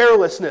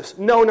prayerlessness.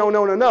 No.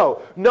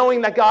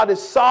 Knowing that God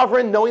is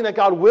sovereign, knowing that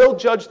God will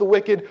judge the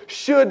wicked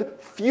should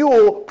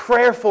fuel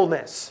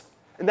prayerfulness.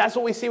 And that's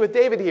what we see with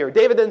David here.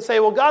 David didn't say,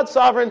 well, God's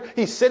sovereign.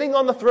 He's sitting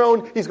on the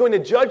throne. He's going to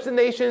judge the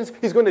nations.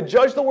 He's going to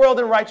judge the world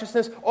in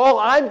righteousness. All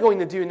I'm going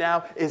to do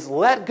now is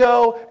let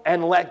go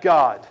and let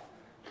God.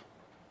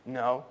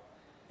 No,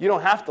 you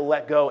don't have to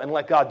let go and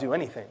let God do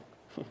anything.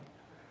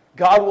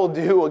 God will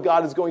do what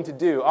God is going to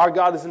do. Our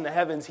God is in the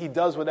heavens. He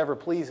does whatever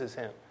pleases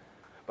him.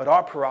 But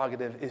our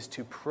prerogative is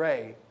to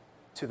pray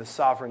to the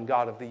sovereign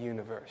God of the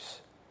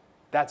universe.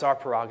 That's our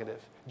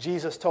prerogative.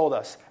 Jesus told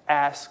us,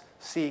 ask,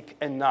 seek,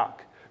 and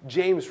knock.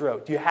 James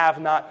wrote, you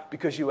have not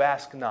because you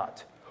ask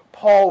not.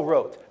 Paul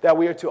wrote that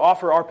we are to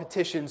offer our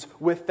petitions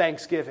with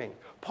thanksgiving.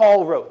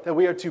 Paul wrote that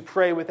we are to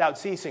pray without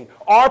ceasing.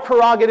 Our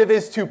prerogative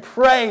is to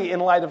pray in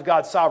light of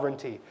God's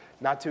sovereignty,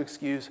 not to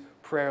excuse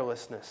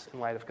prayerlessness in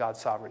light of God's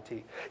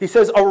sovereignty. He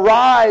says,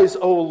 arise,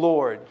 O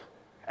Lord.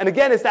 And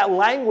again, it's that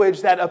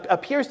language that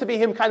appears to be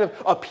him kind of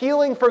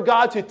appealing for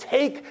God to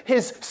take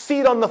his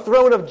seat on the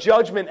throne of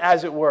judgment,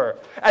 as it were.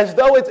 As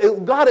though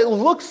God, it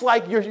looks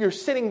like you're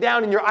sitting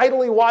down and you're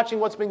idly watching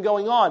what's been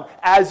going on,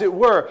 as it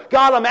were.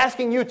 God, I'm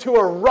asking you to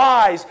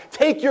arise,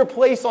 take your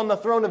place on the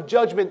throne of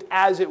judgment,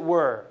 as it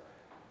were.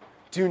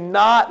 Do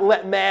not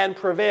let man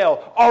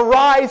prevail.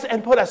 Arise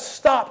and put a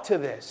stop to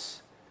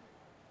this,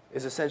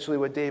 is essentially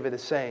what David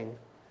is saying.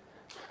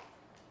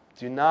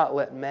 Do not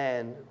let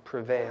man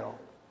prevail.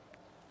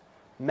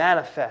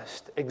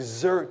 Manifest,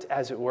 exert,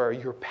 as it were,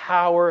 your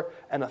power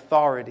and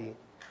authority.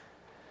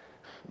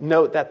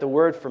 Note that the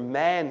word for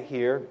man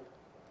here,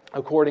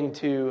 according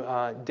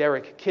to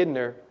Derek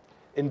Kidner,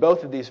 in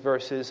both of these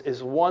verses,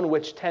 is one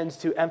which tends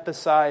to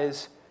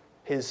emphasize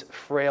his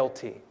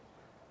frailty.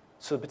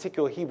 So the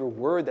particular Hebrew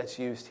word that's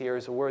used here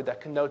is a word that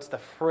connotes the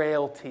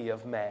frailty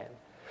of man.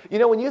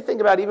 When you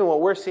think about even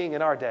what we're seeing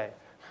in our day,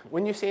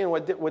 when you're seeing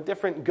what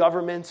different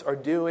governments are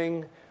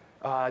doing,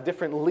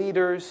 different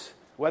leaders,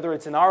 whether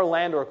it's in our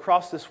land or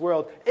across this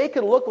world, it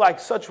can look like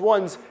such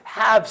ones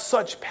have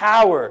such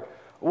power.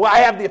 Well, I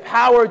have the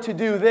power to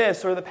do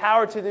this or the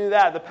power to do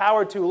that, the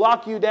power to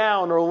lock you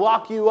down or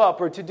lock you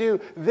up or to do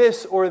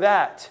this or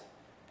that.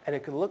 And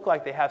it can look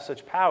like they have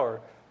such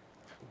power.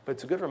 But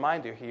it's a good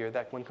reminder here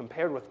that when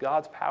compared with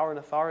God's power and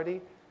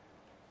authority,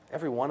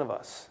 every one of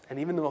us, and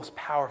even the most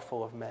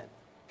powerful of men,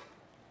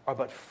 are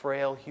but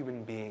frail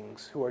human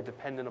beings who are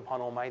dependent upon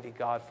Almighty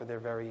God for their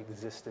very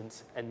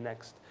existence and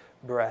next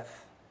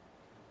breath.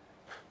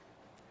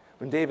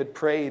 When David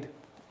prayed,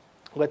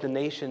 let the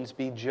nations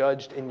be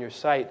judged in your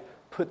sight,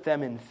 put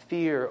them in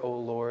fear, O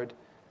Lord.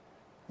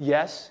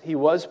 Yes, he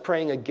was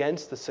praying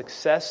against the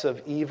success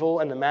of evil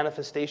and the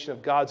manifestation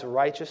of God's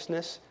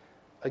righteousness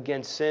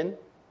against sin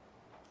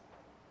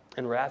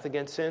and wrath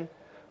against sin.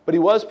 But he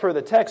was, per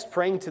the text,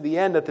 praying to the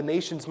end that the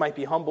nations might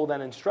be humbled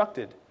and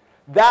instructed,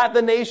 that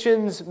the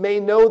nations may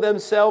know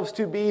themselves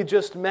to be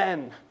just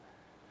men.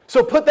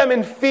 So put them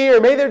in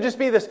fear. May there just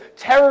be this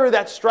terror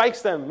that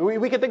strikes them.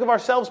 We can think of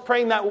ourselves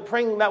praying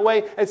that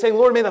way and saying,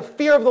 Lord, may the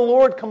fear of the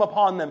Lord come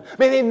upon them.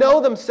 May they know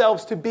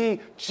themselves to be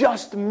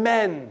just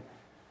men.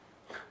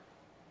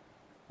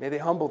 May they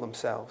humble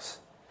themselves.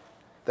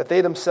 That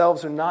they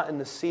themselves are not in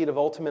the seat of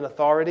ultimate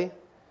authority,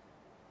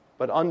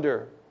 but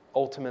under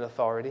ultimate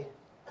authority.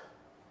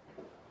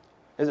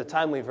 There's a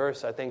timely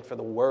verse, I think, for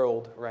the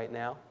world right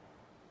now.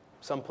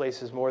 Some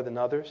places more than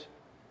others.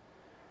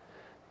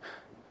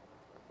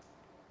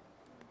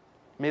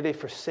 May they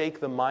forsake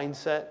the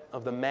mindset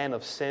of the man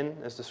of sin,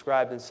 as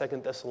described in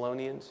 2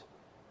 Thessalonians,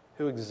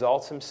 who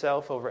exalts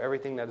himself over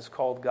everything that is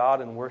called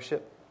God and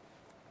worship.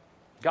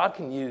 God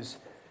can use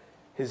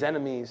his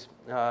enemies.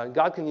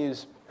 God can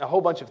use a whole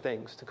bunch of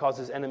things to cause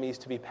his enemies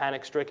to be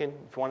panic-stricken.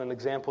 If you want an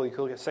example, you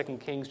can look at 2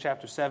 Kings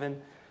chapter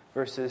 7,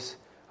 verses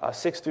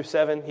 6 through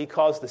 7. He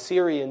caused the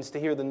Syrians to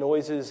hear the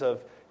noises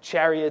of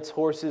chariots,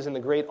 horses, and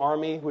the great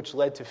army, which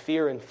led to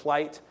fear and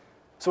flight.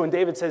 So when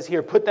David says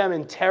here, put them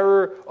in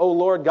terror, O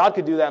Lord, God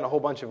could do that in a whole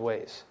bunch of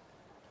ways.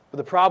 But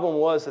the problem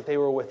was that they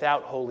were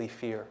without holy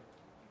fear.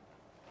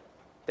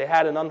 They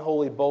had an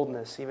unholy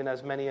boldness, even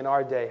as many in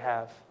our day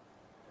have.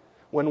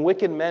 When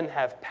wicked men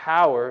have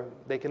power,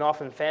 they can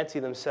often fancy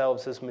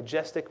themselves as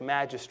majestic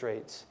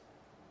magistrates,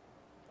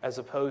 as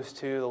opposed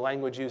to the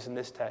language used in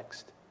this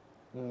text,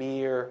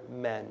 mere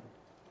men.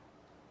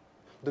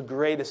 The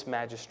greatest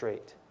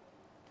magistrate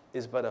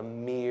is but a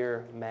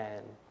mere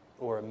man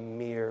or a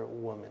mere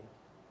woman.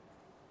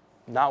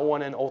 Not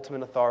one in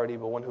ultimate authority,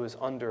 but one who is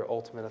under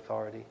ultimate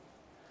authority.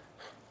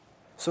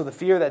 So the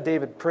fear that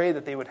David prayed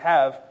that they would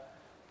have,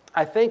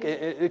 I think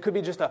it could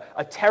be just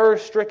a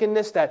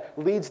terror-strickenness that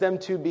leads them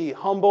to be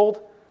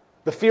humbled.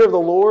 The fear of the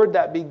Lord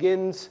that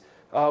begins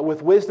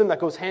with wisdom, that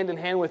goes hand in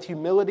hand with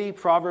humility.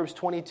 Proverbs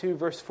 22,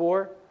 verse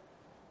 4.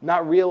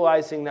 Not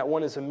realizing that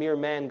one is a mere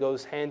man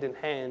goes hand in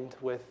hand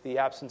with the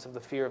absence of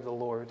the fear of the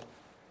Lord.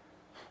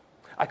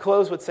 I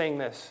close with saying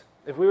this.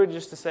 If we were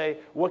just to say,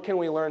 what can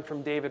we learn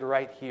from David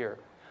right here?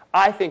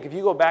 I think if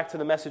you go back to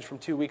the message from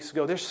 2 weeks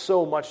ago, there's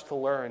so much to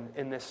learn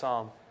in this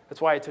psalm. That's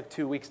why it took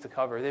 2 weeks to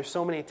cover. There's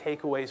so many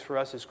takeaways for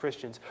us as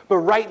Christians. But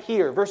right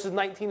here, verses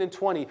 19 and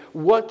 20,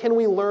 what can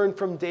we learn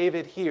from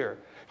David here?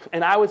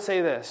 And I would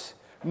say this.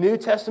 New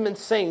Testament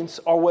saints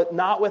are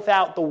not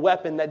without the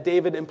weapon that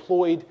David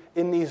employed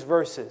in these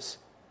verses.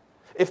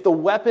 If the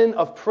weapon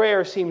of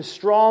prayer seems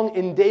strong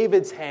in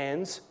David's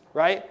hands,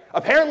 right?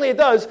 Apparently it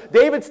does.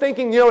 David's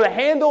thinking, to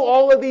handle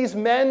all of these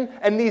men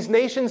and these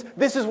nations,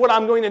 this is what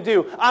I'm going to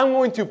do. I'm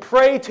going to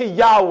pray to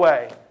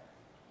Yahweh.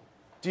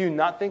 Do you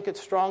not think it's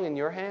strong in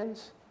your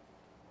hands?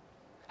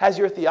 Has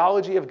your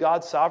theology of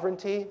God's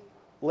sovereignty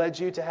led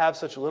you to have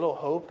such little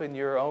hope in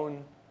your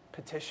own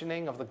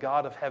petitioning of the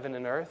God of heaven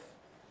and earth?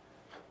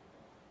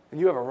 And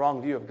you have a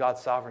wrong view of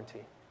God's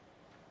sovereignty.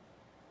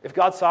 If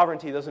God's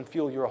sovereignty doesn't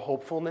fuel your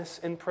hopefulness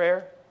in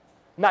prayer,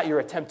 not your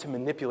attempt to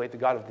manipulate the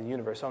God of the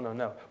universe, oh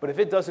no. But if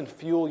it doesn't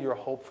fuel your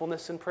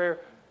hopefulness in prayer,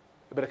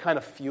 but it kind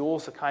of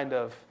fuels a kind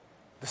of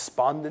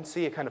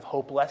despondency, a kind of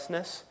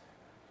hopelessness,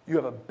 you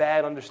have a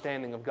bad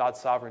understanding of God's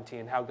sovereignty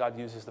and how God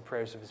uses the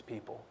prayers of his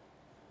people.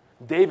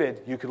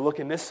 David, you could look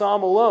in this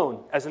psalm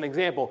alone as an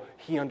example.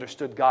 He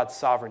understood God's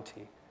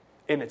sovereignty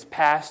in its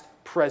past,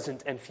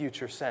 present, and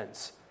future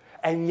sense.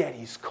 And yet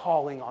he's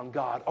calling on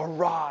God,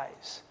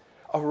 arise,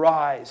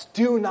 arise.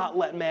 Do not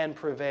let man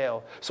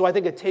prevail. So I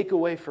think a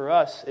takeaway for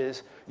us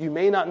is you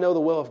may not know the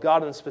will of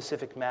God in a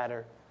specific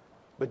matter,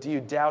 but do you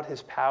doubt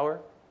his power?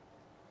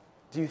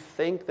 Do you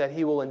think that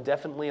he will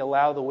indefinitely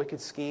allow the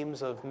wicked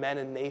schemes of men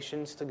and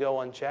nations to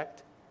go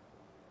unchecked?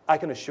 I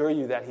can assure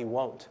you that he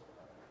won't.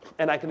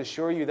 And I can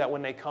assure you that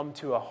when they come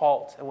to a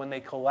halt and when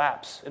they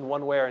collapse in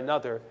one way or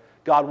another,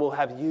 God will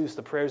have used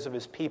the prayers of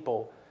his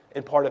people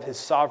in part of his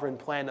sovereign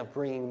plan of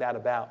bringing that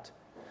about.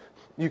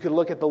 You could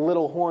look at the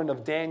little horn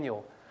of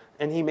Daniel,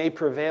 and he may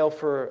prevail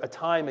for a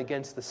time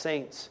against the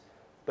saints,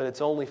 but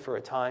it's only for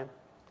a time.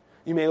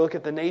 You may look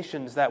at the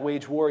nations that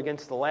wage war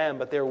against the Lamb,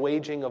 but their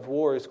waging of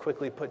war is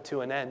quickly put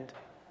to an end.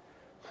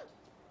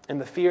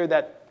 And the fear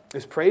that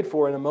is prayed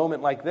for in a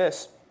moment like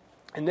this,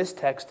 in this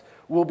text,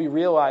 will be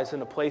realized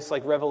in a place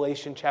like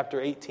Revelation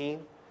chapter 18,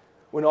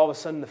 when all of a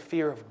sudden the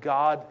fear of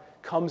God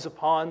comes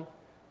upon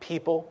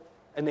people,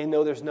 and they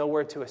know there's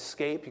nowhere to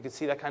escape. You can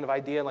see that kind of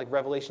idea in like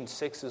Revelation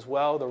 6 as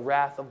well, the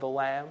wrath of the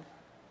Lamb,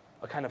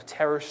 a kind of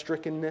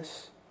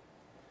terror-strickenness.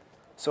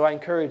 So I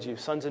encourage you,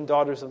 sons and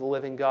daughters of the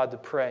living God, to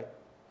pray.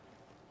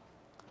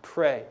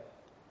 Pray.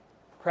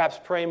 Perhaps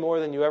pray more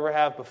than you ever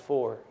have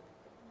before.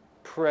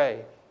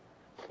 Pray.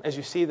 As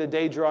you see the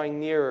day drawing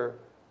nearer,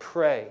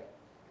 pray.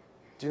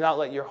 Do not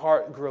let your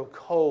heart grow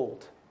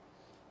cold.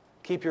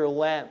 Keep your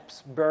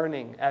lamps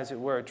burning, as it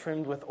were,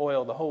 trimmed with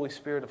oil, the Holy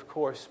Spirit, of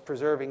course,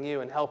 preserving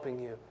you and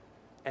helping you.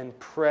 And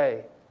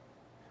pray.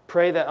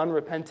 Pray that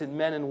unrepentant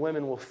men and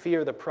women will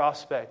fear the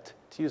prospect,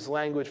 to use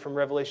language from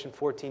Revelation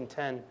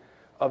 14:10,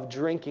 of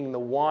drinking the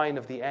wine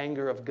of the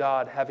anger of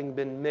God, having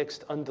been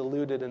mixed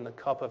undiluted in the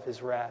cup of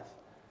his wrath.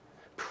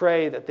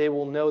 Pray that they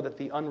will know that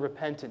the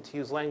unrepentant, to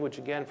use language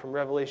again from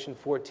Revelation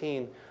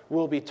 14,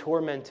 will be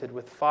tormented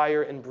with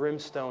fire and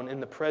brimstone in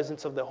the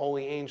presence of the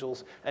holy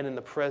angels and in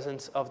the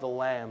presence of the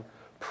Lamb.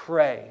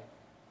 Pray.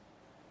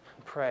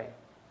 Pray.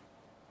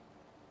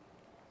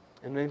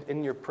 And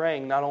in your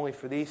praying, not only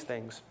for these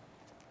things,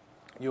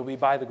 you'll be,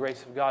 by the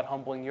grace of God,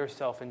 humbling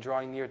yourself and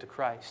drawing near to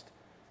Christ.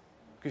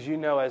 Because you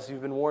know, as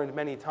you've been warned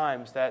many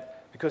times,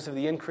 that because of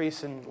the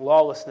increase in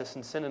lawlessness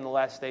and sin in the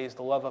last days,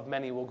 the love of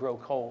many will grow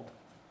cold.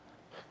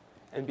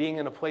 And being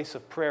in a place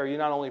of prayer, you're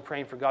not only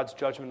praying for God's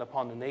judgment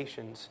upon the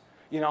nations,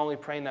 you're not only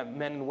praying that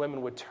men and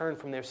women would turn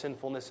from their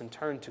sinfulness and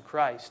turn to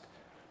Christ,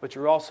 but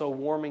you're also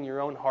warming your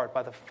own heart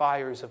by the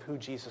fires of who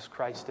Jesus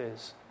Christ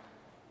is.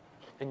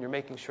 And you're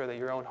making sure that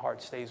your own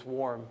heart stays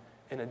warm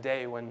in a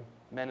day when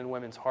men and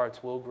women's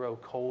hearts will grow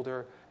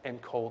colder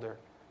and colder.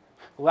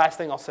 The last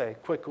thing I'll say,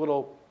 quick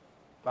little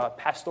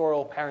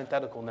pastoral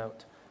parenthetical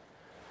note.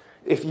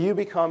 If you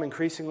become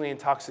increasingly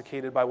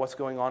intoxicated by what's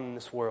going on in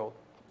this world,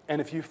 and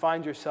if you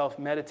find yourself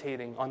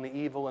meditating on the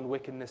evil and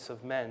wickedness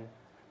of men,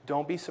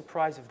 don't be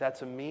surprised if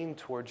that's a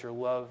means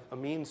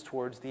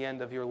towards the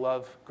end of your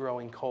love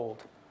growing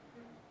cold.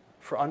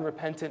 For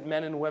unrepentant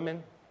men and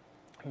women,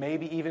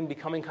 maybe even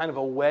becoming kind of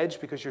a wedge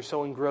because you're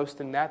so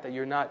engrossed in that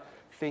you're not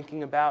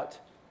thinking about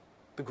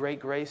the great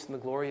grace and the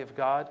glory of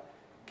God,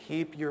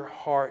 keep your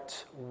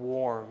heart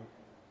warm.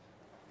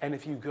 And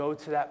if you go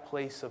to that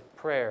place of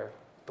prayer,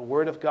 the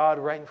Word of God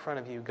right in front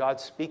of you, God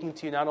speaking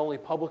to you not only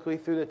publicly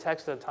through the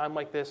text at a time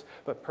like this,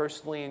 but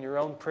personally in your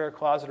own prayer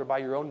closet or by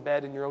your own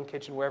bed, in your own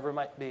kitchen, wherever it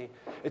might be.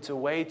 It's a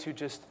way to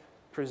just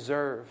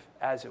preserve,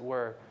 as it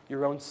were,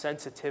 your own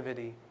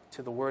sensitivity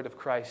to the Word of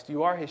Christ.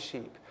 You are His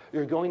sheep.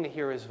 You're going to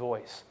hear His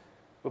voice.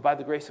 But by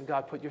the grace of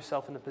God, put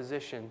yourself in a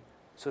position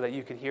so that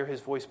you could hear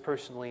His voice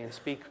personally and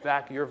speak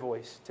back your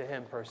voice to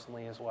Him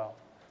personally as well.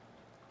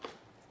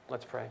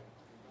 Let's pray.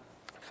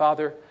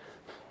 Father,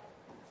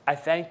 I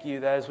thank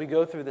you that as we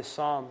go through this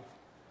psalm,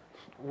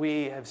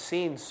 we have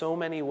seen so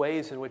many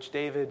ways in which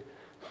David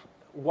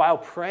while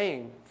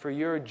praying for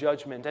your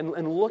judgment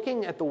and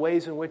looking at the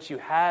ways in which you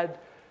had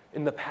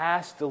in the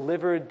past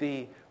delivered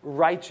the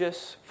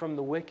righteous from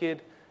the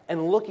wicked,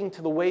 and looking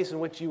to the ways in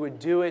which you would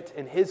do it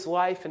in his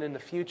life and in the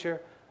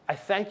future, I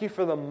thank you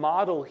for the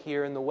model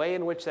here and the way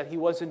in which that he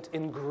wasn't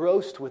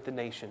engrossed with the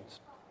nations,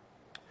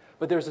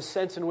 but there's a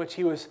sense in which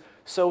he was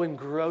so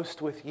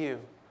engrossed with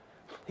you.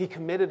 He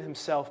committed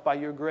himself by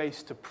your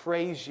grace to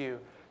praise you,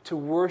 to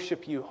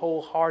worship you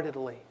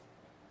wholeheartedly,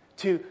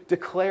 to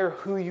declare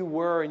who you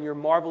were and your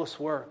marvelous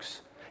works.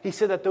 He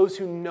said that those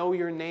who know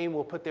your name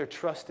will put their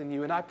trust in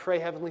you. And I pray,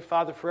 Heavenly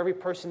Father, for every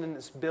person in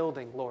this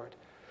building, Lord,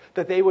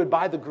 that they would,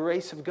 by the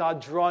grace of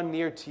God, draw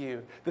near to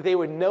you, that they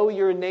would know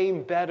your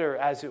name better,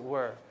 as it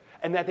were,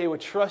 and that they would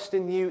trust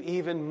in you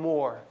even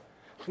more.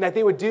 And that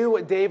they would do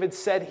what David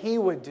said he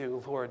would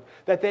do, Lord.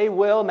 That they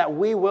will and that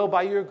we will,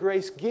 by your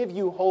grace, give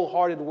you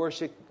wholehearted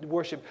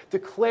worship.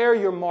 Declare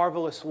your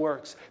marvelous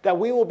works. That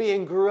we will be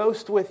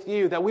engrossed with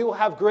you. That we will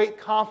have great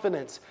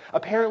confidence.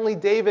 Apparently,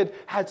 David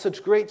had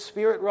such great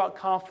spirit-wrought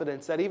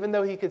confidence that even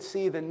though he could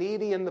see the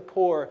needy and the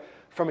poor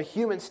from a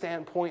human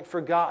standpoint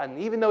forgotten,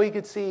 even though he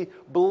could see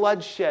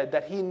bloodshed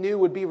that he knew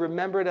would be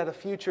remembered at a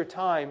future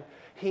time,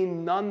 he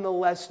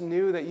nonetheless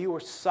knew that you were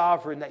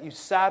sovereign, that you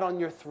sat on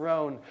your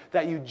throne,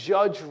 that you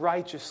judge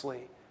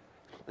righteously.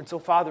 And so,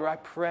 Father, I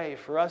pray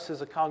for us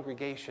as a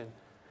congregation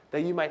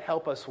that you might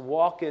help us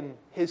walk in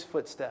his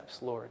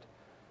footsteps, Lord,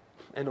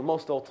 and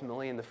most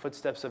ultimately in the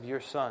footsteps of your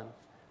Son,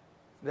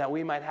 that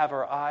we might have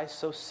our eyes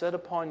so set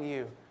upon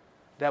you,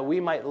 that we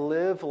might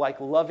live like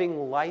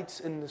loving lights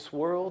in this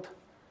world,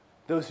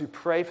 those who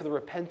pray for the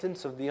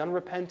repentance of the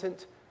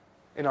unrepentant,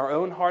 in our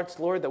own hearts,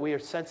 Lord, that we are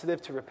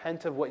sensitive to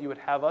repent of what you would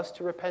have us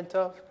to repent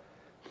of,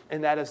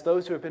 and that as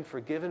those who have been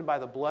forgiven by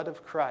the blood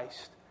of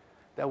Christ,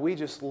 that we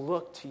just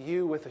look to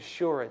you with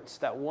assurance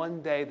that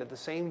one day that the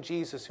same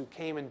Jesus who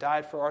came and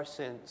died for our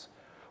sins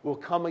will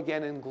come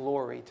again in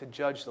glory to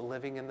judge the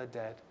living and the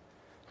dead.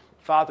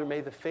 Father,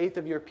 may the faith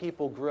of your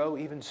people grow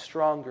even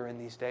stronger in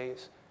these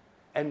days,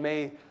 and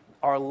may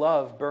our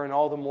love burn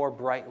all the more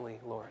brightly,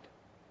 Lord.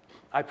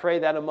 I pray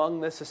that among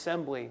this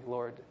assembly,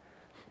 Lord,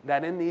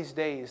 that in these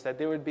days that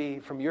there would be,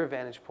 from your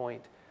vantage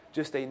point,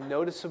 just a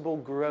noticeable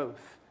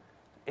growth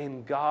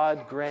in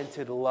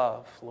God-granted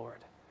love, Lord.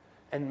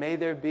 And may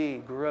there be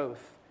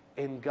growth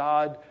in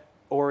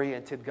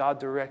God-oriented,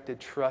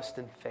 God-directed trust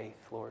and faith,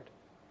 Lord.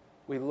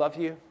 We love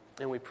you,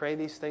 and we pray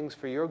these things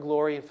for your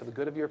glory and for the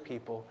good of your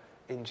people.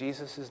 In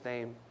Jesus'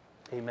 name,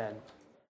 amen.